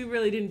 We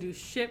really didn't do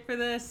shit for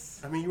this.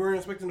 I mean, you weren't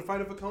expecting to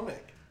fight a Vaconic.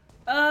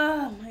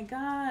 Oh my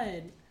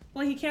god.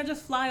 Well, he can't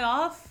just fly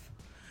off?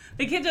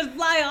 They can't just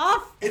fly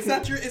off? It's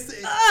not your...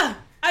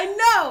 I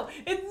know.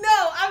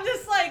 I'm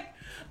just like...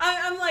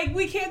 I'm like,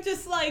 we can't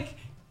just like...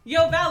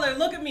 Yo, Valor,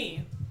 look at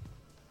me.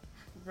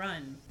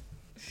 Run.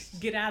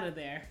 Get out of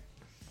there.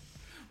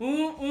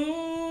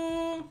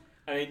 I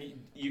mean,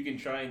 you can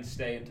try and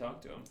stay and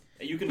talk to him.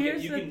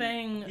 Here's the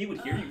thing. He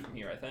would hear you from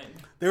here, I think.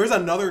 There is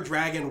another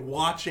dragon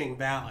watching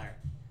Valor.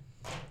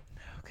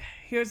 Okay,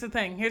 here's the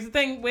thing.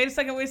 Wait a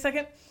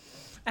second.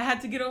 I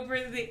had to get over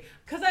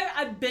because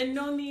I've been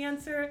known the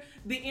answer.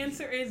 The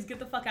answer is get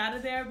the fuck out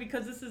of there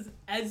because this is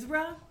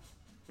Ezra.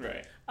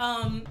 Right.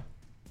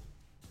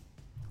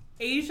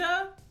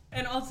 Asia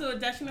and also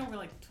Adeshina were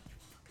like, don't you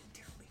fucking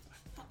dare leave my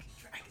fucking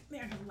dragon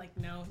there. And I'm like,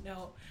 no.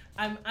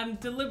 I'm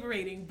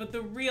deliberating, but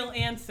the real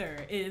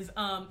answer is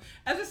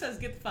Ezra says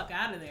get the fuck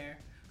out of there.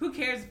 Who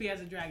cares if he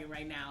has a dragon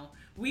right now?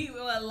 We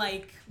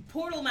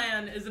Portal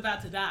Man is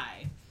about to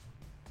die.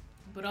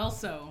 But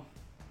also,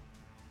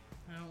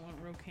 I don't want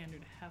Rokander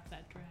to have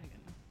that dragon.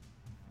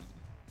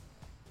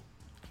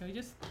 Can we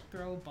just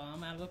throw a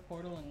bomb out of the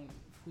portal and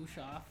whoosh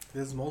off?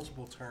 There's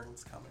multiple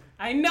turns coming.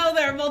 I know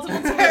there are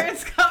multiple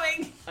turns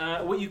coming!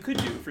 What you could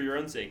do, for your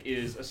own sake,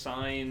 is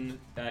assign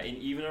an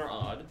even or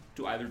odd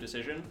to either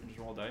decision and just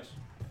roll dice.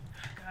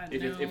 God,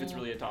 If it's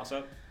really a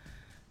toss-up.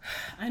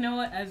 I know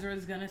what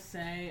Ezra's gonna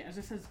say.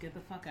 Ezra says, get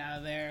the fuck out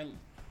of there.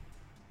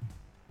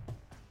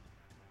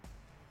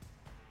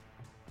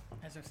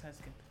 Ezra says,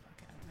 get the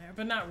fuck out of there.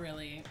 But not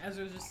really.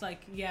 Ezra's just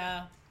like,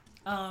 yeah,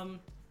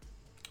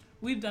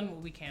 we've done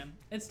what we can.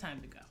 It's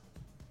time to go.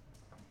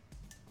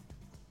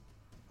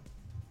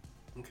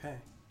 Okay.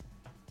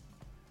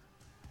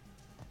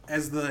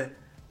 As Rokan,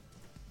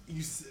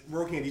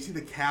 you see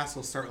the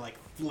castle start like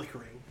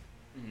flickering,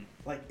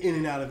 like in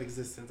and out of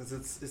existence as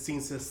it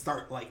seems to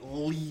start like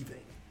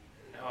leaving.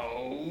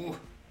 No.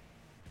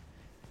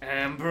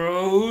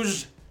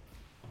 Ambrose.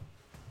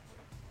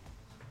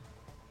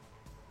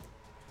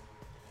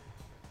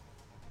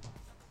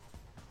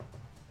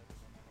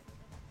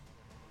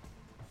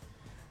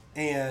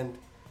 And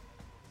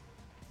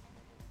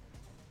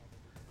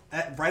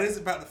right as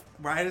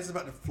it's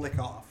about to flick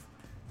off,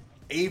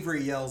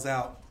 Avery yells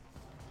out,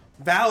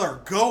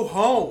 "Valor, go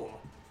home!"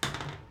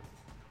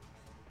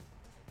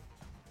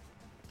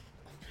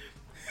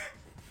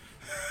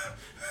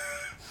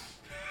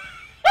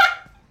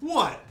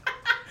 What?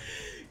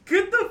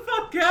 Get the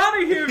fuck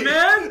out of here,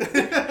 man!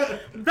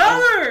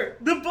 Valor,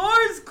 the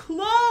bar's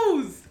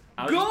closed.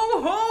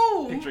 Go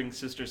home. Picturing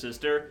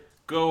sister.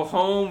 Go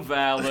home,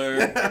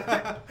 Valor.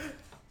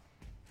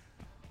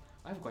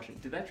 I have a question.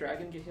 Did that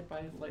dragon get hit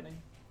by lightning?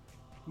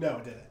 No,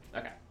 it didn't.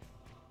 Okay.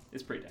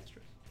 It's pretty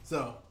dexterous.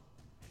 So,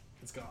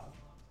 it's gone.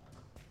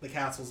 The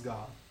castle's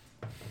gone.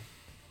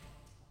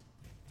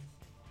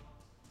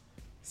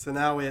 So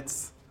now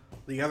it's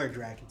the other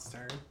dragon's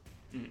turn.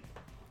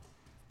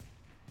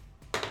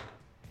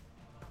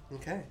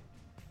 Okay.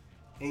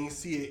 And you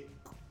see it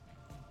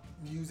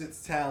use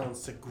its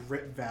talons to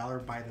grip Valor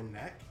by the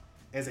neck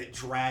as it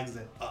drags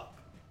it up.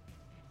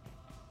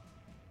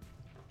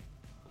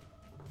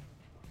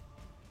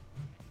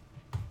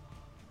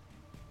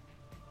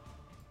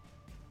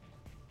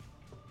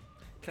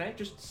 Can I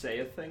just say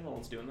a thing while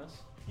it's doing this?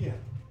 Yeah.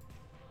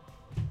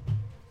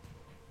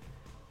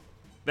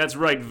 That's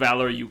right,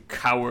 Valor, you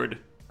coward.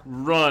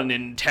 Run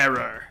in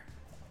terror.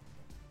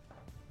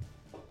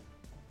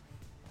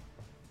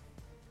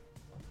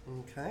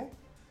 Okay.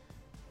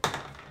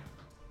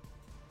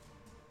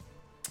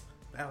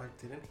 Valor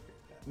didn't hear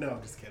that. No,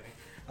 I'm just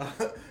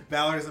kidding.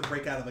 Valor doesn't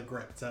break out of the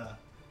grip to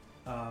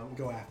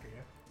go after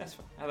you. That's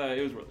fine. I thought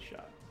it was worth a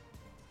shot.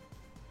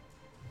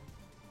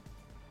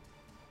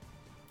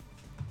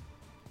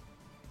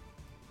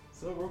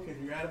 So,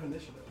 Rokan, you're out of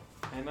initiative.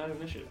 I'm out of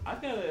initiative.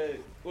 I've got a...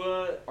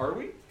 Well, are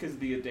we? Because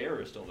the Adair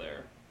are still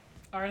there.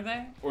 Are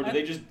they? Or did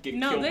they just get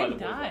killed by the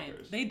died.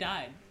 Voidwalkers? They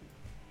died.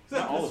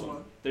 Not all of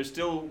them. There's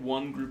still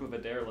one group of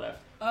Adair left.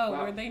 Oh,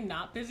 Wow. were they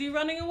not busy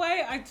running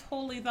away? I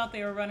totally thought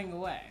they were running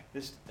away.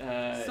 This,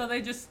 So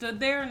they just stood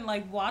there and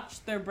like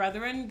watched their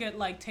brethren get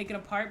like taken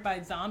apart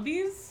by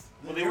zombies?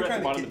 Well, they were at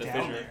trying the to bottom get of the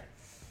down fissure. there.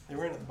 They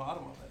were in at the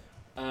bottom of it.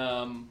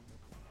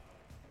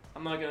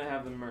 I'm not gonna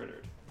have them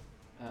murdered.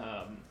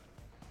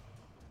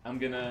 I'm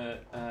gonna,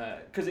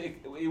 cause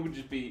it would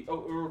just be,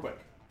 oh, real quick.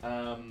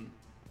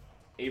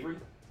 Avery?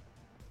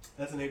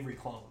 That's an Avery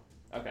clone.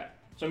 Okay.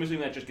 So I'm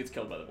assuming that just gets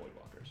killed by the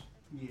Voidwalkers.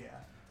 Yeah.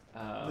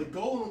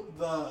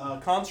 The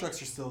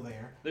constructs are still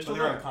there. They're still but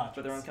they're there, unconscious.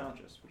 but they're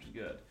unconscious, which is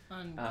good.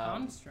 On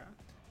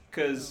construct.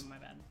 Cause, Oh, my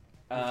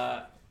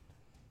bad.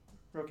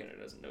 Rokander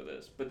doesn't know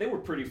this, but they were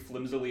pretty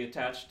flimsily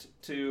attached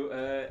to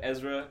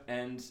Ezra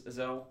and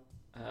Azel.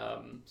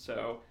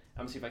 So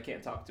I'm gonna see if I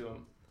can't talk to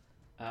him.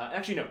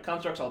 Actually, no.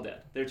 Construct's all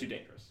dead. They're too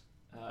dangerous.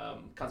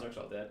 Construct's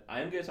all dead.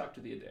 I am gonna talk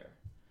to the Adair.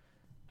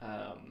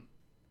 I'm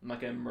not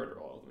gonna murder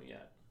all of them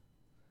yet.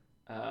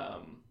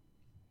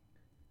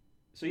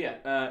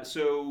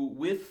 So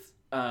with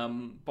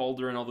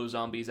Baldur and all those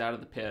zombies out of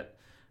the pit,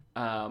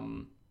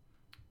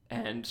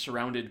 and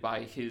surrounded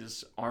by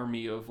his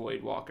army of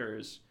Void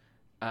Walkers,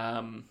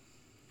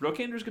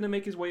 Rokander's going to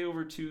make his way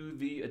over to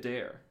the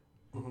Adair.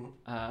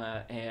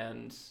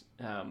 And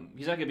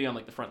he's not going to be on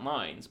like the front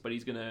lines, but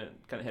he's going to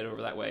kind of head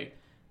over that way.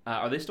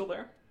 Are they still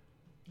there?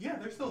 Yeah,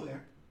 they're still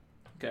there.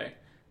 Okay.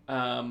 So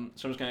I'm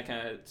just going to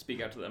kind of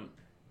speak out to them.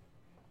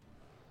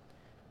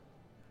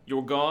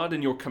 Your god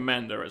and your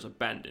commander has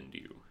abandoned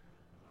you.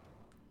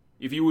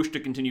 If you wish to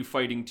continue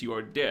fighting to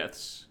your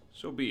deaths,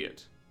 so be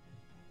it.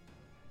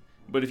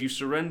 But if you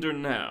surrender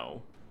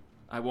now,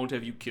 I won't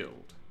have you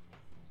killed.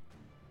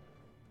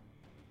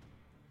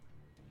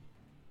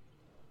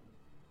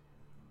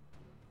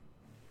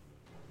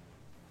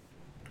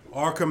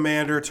 Our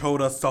commander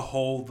told us to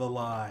hold the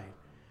line,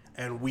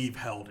 and we've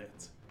held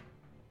it.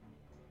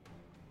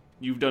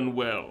 You've done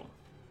well.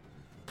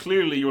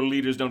 Clearly your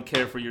leaders don't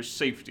care for your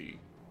safety.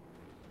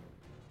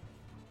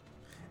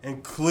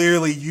 And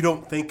clearly you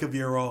don't think of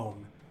your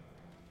own.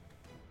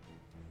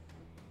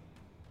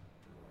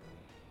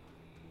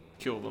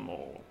 Kill them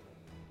all.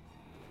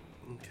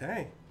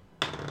 Okay.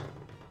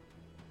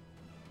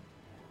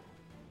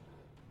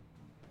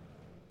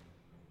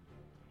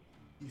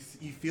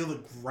 You feel the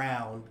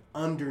ground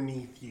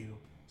underneath you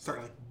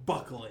start like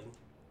buckling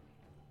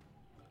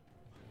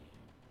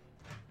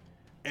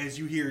as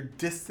you hear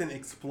distant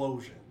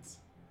explosions.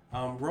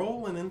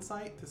 Roll an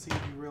insight to see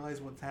if you realize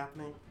what's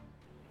happening.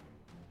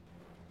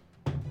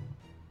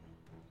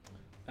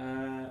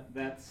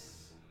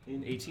 That's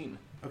in 18.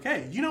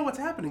 Okay, you know what's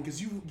happening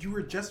because you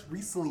were just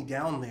recently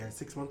down there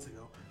 6 months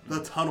ago.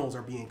 The tunnels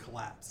are being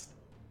collapsed.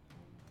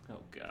 Oh,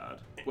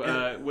 God.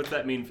 What's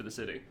that mean for the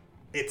city?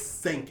 It's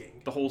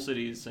sinking. The whole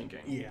city is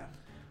sinking. Yeah.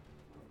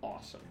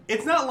 Awesome.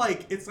 It's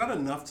not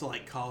enough to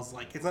like cause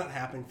like it's not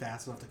happening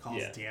fast enough to cause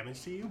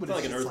damage to you, but It's not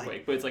like an just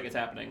earthquake, but it's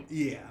happening.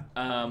 Yeah.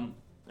 All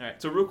right.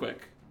 So real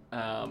quick,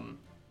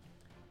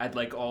 I'd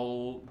like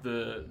all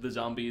the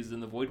zombies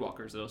and the Void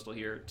Walkers that are still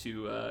here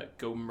to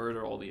go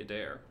murder all the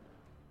Adair.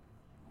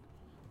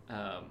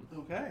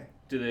 Okay.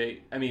 Do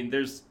they? I mean,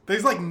 there's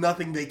like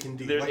nothing they can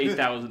do. There's like,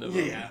 8,000 of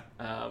them. Yeah.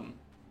 All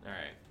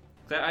right.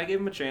 So I gave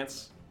them a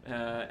chance,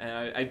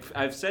 and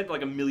I've said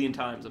like a million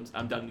times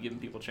I'm done giving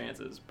people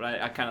chances,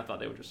 but I kind of thought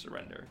they would just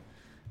surrender.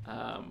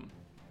 But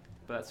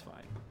that's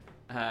fine.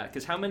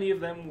 Because how many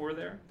of them were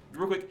there?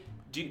 Real quick,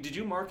 did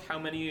you mark how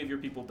many of your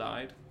people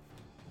died?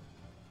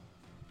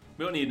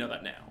 We don't need to know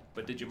that now,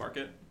 but did you mark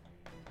it?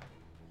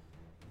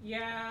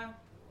 Yeah.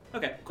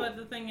 Okay, cool. But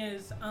the thing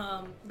is,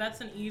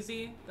 that's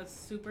that's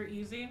super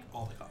easy.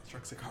 All the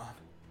constructs are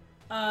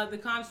gone. The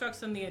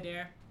constructs and the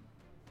Adair.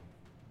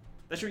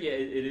 That's true, yeah,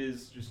 it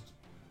is just...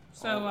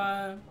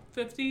 So,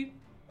 50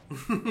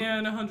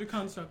 and 100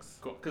 constructs.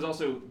 Cool, because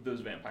also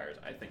those vampires,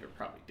 I think, are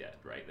probably dead,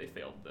 right? They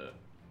failed the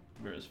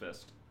Mirror's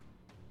Fist.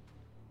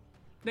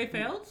 They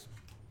failed?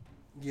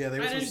 Yeah, they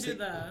were I didn't supposed do to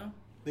the...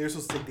 They were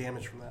supposed to take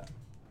damage from that.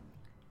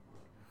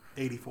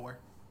 84.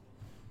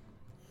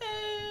 I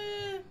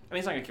mean,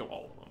 it's not going to kill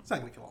all of them. It's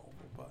not going to kill all of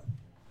them, but...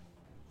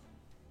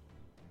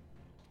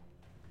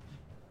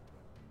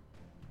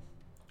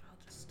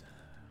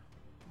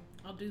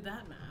 I'll do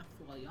that math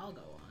while y'all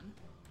go on.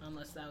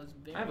 Unless that was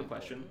very I have a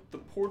question. The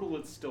portal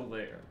is still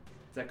there.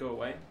 Does that go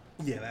away?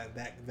 Yeah,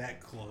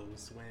 that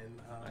closed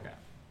when Okay.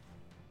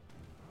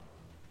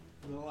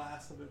 the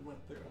last of it went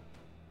through.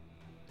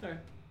 Okay.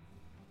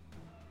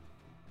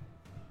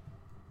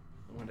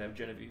 I wanted to have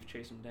Genevieve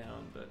chase him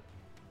down, but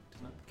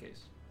it's not the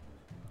case.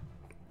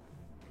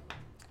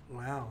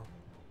 Wow.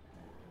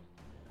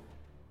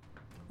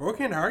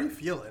 Rokan, how are you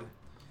feeling?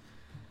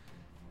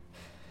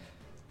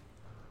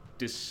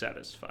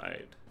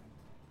 Dissatisfied.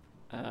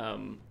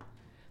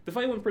 The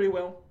fight went pretty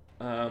well.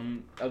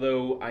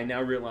 Although I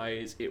now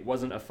realize it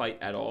wasn't a fight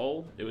at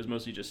all. It was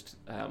mostly just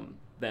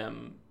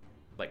them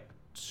like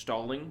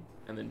stalling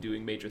and then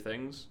doing major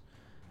things.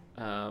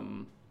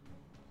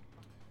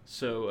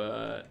 So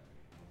I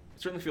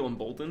certainly feel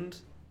emboldened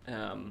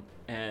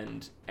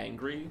and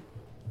angry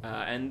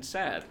and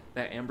sad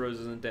that Ambrose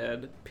isn't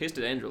dead. Pissed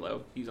at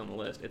Angelo. He's on the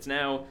list. It's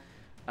now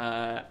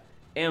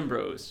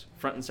Ambrose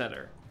front and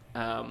center.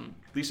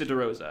 Lisa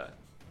DeRosa,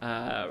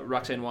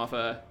 Roxanne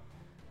Waffa,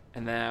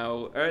 and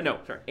now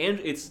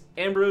it's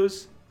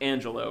Ambrose,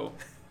 Angelo,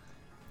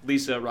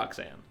 Lisa,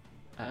 Roxanne.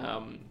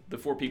 The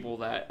four people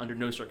that under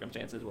no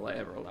circumstances will I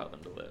ever allow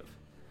them to live.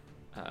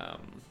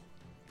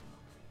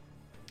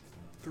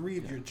 Three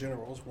of your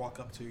generals walk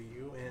up to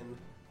you and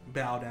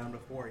bow down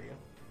before you.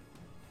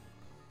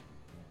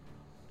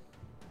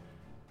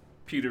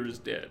 Peter is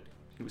dead.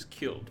 He was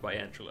killed by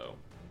Angelo.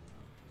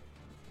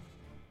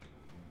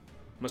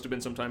 Must have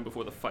been some time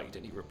before the fight,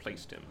 and he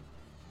replaced him.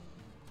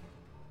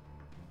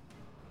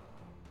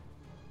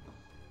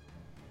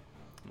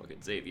 Look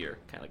at Xavier,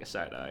 kind of like a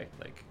side eye.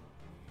 Like,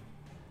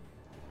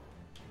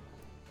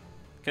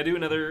 can I do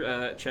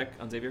another check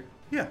on Xavier?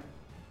 Yeah.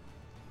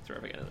 Sorry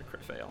if I get another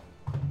crit fail.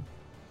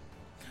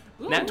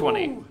 Ooh. Nat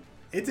 20.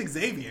 It's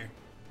Xavier.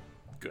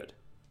 Good.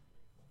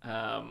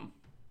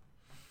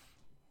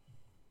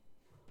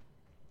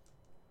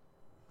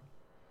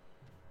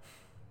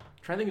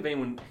 trying to think of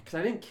anyone, because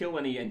I didn't kill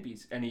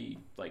any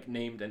like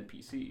named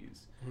NPCs,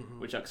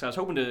 which because I was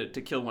hoping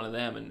to kill one of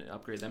them and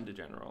upgrade them to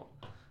general.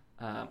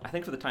 I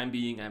think for the time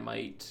being, I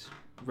might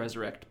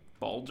resurrect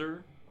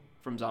Baldur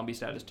from zombie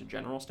status to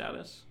general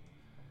status.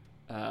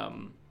 I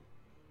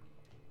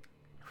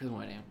really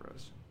wanted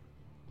Ambrose.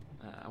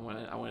 I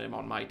wanted him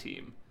on my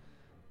team.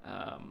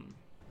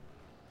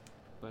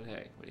 But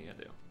hey, what are you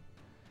gonna do?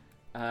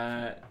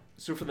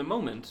 So for the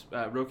moment,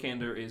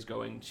 Rokander is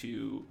going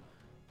to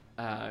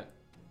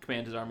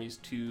command his armies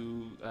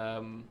to.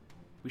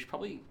 We should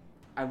probably.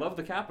 I love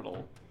the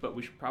capital, but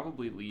we should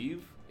probably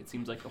leave. It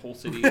seems like the whole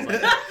city is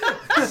like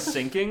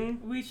sinking.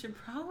 We should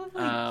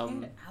probably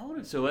get out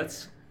of So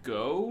let's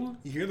go.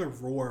 You hear the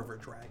roar of a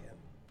dragon.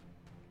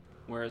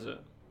 Where is it?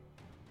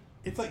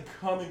 It's like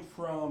coming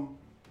from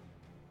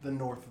the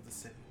north of the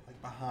city,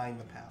 like behind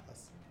the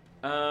palace.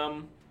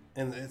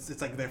 And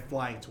it's like they're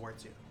flying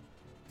towards you.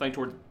 Flying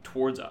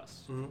towards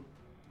us. Mm-hmm.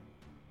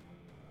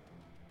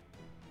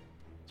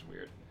 It's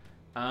weird.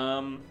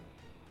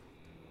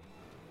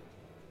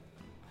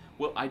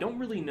 Well, I don't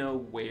really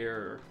know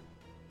where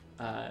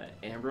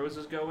Ambrose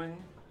is going,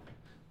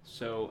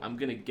 so I'm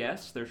gonna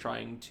guess they're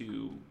trying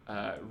to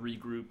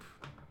regroup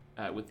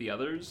with the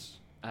others.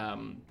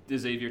 Did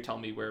Xavier tell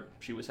me where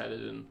she was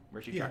headed and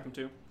where she tracked him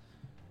to?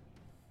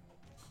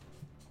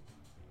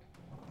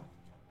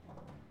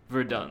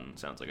 Verdun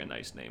sounds like a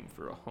nice name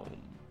for a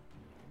home.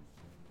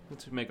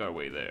 Let's make our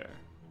way there.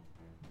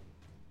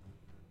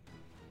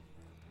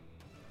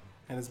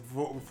 And as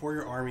before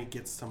your army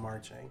gets to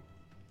marching,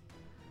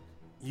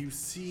 you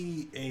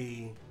see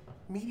a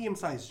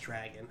medium-sized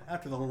dragon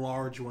after the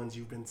large ones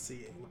you've been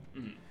seeing.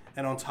 Mm-hmm.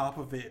 And on top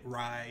of it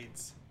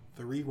rides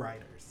 3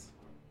 riders.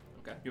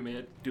 Okay. You want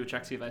me to do a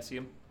check, see if I see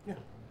him?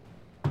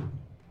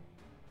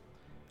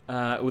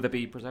 Yeah. Would that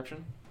be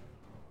perception?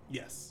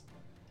 Yes.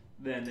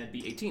 Then that'd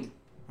be 18.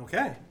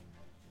 Okay.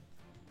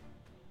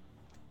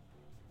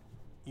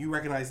 You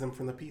recognize them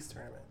from the peace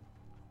tournament.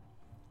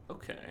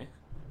 Okay.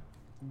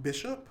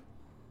 Bishop,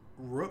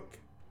 Rook,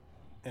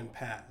 and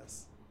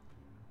Paz.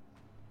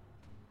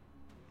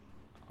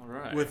 All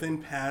right.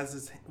 Within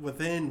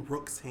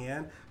Rook's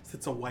hand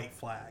sits a white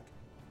flag.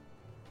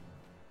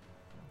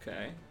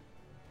 Okay.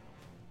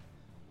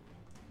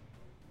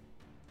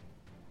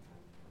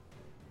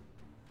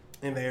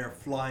 And they are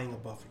flying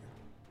above you.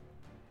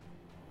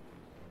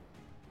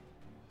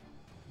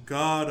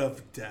 God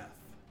of Death.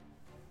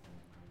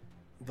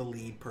 The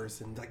lead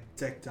person, like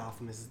decked off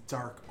in his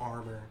dark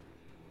armor.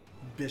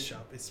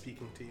 Bishop is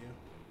speaking to you.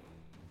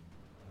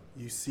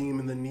 You seem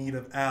in the need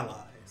of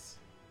allies.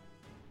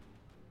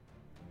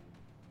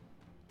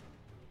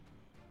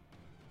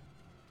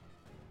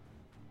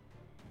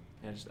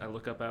 Yeah, I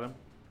look up at him.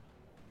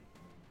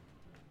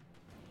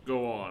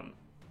 Go on.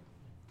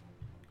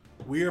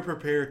 We are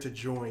prepared to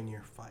join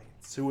your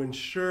fights to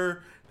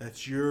ensure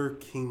that your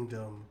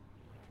kingdom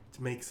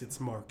makes its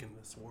mark in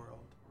this world.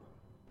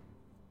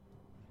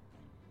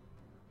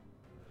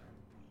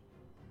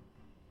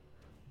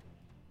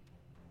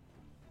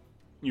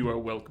 You are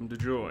welcome to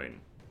join.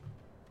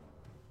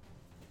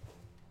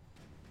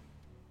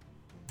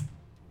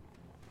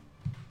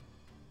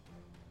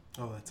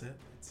 Oh, that's it?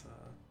 It's,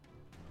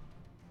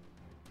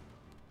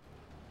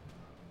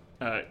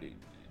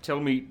 Tell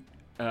me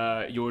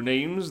your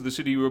names, the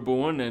city you were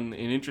born, and an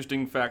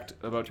interesting fact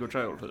about your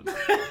childhood. Do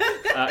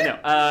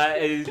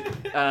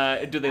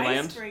they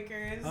land?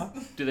 Icebreakers. Huh?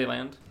 Do they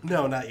land?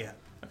 No, not yet.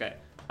 Okay.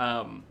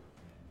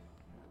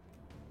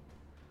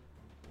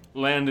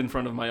 Land in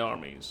front of my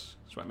armies,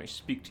 so I may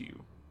speak to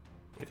you,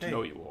 get to Okay.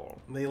 know you all.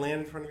 They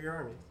land in front of your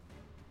armies.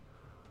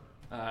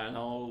 And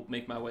I'll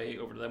make my way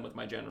over to them with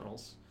my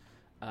generals.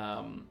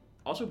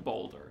 Also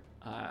Baldur.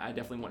 I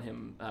definitely want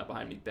him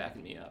behind me,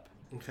 backing me up.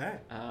 Okay.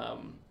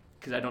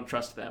 Because I don't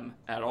trust them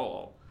at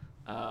all.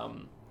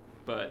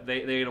 But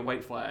they get a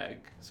white flag,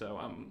 so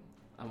I'm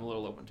a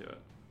little open to it.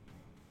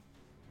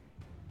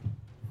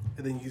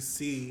 And then you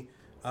see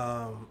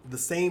the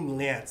same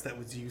lance that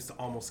was used to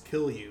almost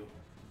kill you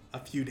a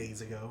few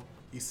days ago.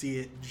 You see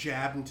it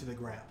jabbed into the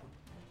ground.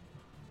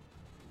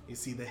 You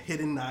see the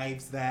hidden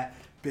knives that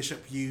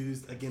Bishop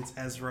used against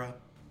Ezra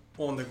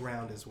on the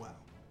ground as well.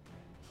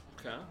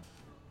 Okay.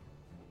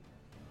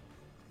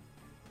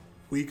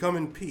 We come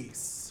in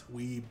peace.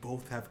 We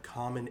both have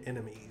common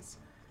enemies.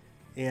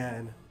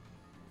 And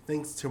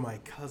thanks to my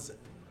cousin,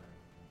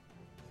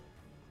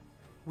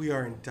 we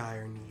are in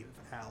dire need of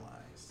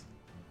allies.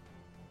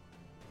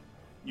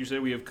 You say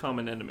we have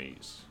common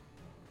enemies.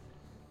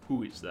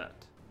 Who is that?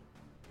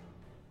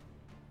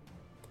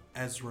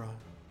 Ezra,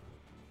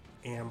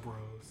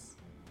 Ambrose.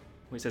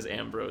 When he says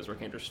Ambrose,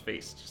 Rokander's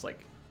face just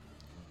like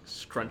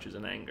scrunches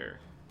in anger.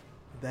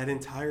 That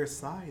entire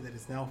side that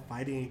is now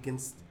fighting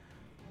against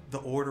the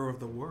order of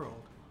the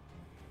world.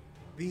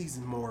 These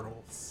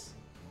mortals,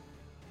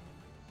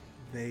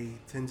 they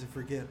tend to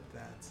forget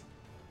that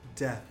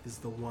death is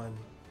the one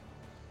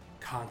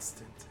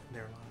constant in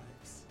their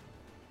lives.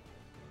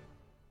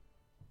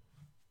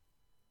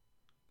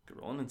 Could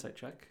roll an insight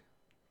check.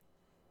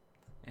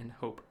 And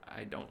hope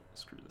I don't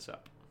screw this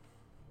up.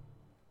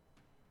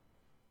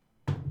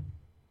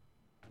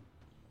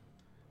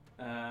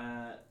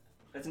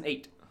 That's an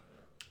 8.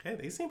 Okay,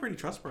 they seem pretty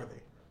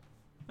trustworthy.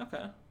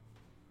 Okay.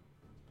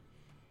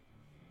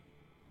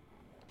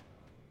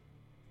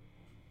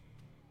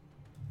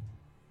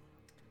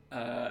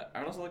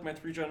 I'd also like my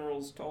 3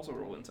 generals to also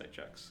roll insight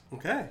checks.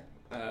 Okay.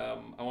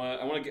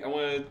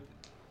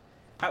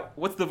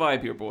 What's the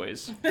vibe here,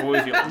 boys? What are we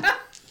feeling?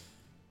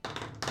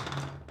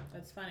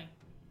 That's funny.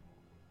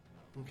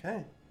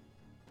 Okay.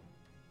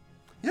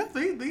 Yeah,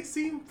 they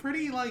seem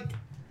pretty like.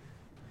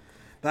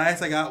 The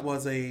highest I got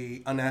was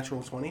a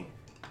unnatural 20,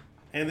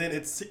 and then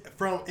it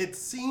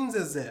seems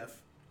as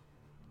if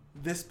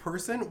this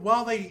person,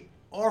 while they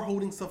are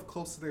holding stuff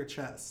close to their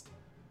chest,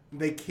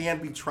 they can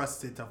be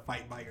trusted to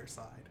fight by your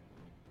side.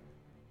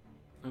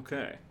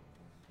 Okay.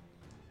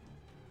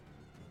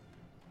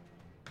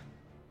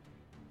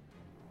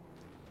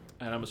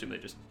 And I'm assuming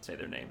they just say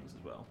their names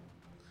as well.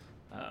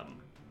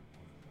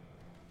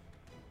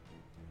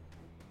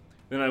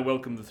 Then I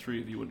welcome the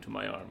 3 of you into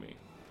my army.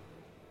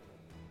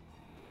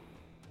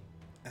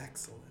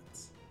 Excellent.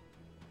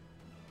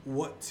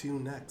 What to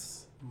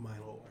next, my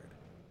lord?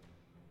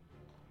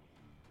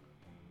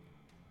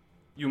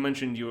 You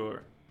mentioned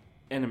your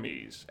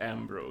enemies,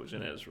 Ambrose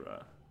and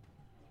Ezra.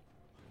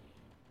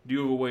 Do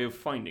you have a way of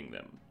finding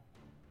them?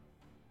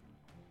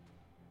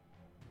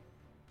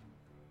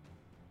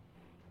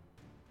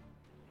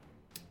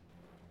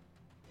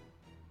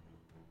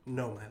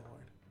 No, my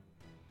lord.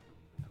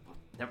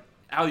 Never.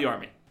 Out of the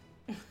army.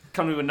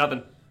 Come to me with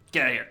nothing.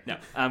 Get out of here. No,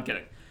 I'm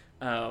kidding.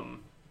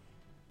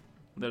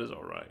 That is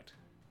all right.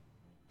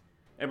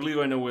 I believe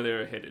I know where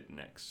they're headed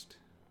next.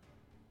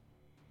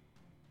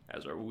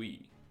 As are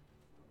we.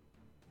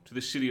 To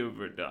the city of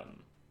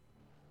Verdun.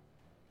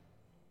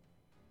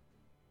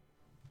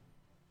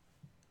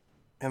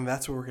 And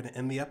that's where we're going to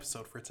end the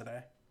episode for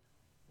today.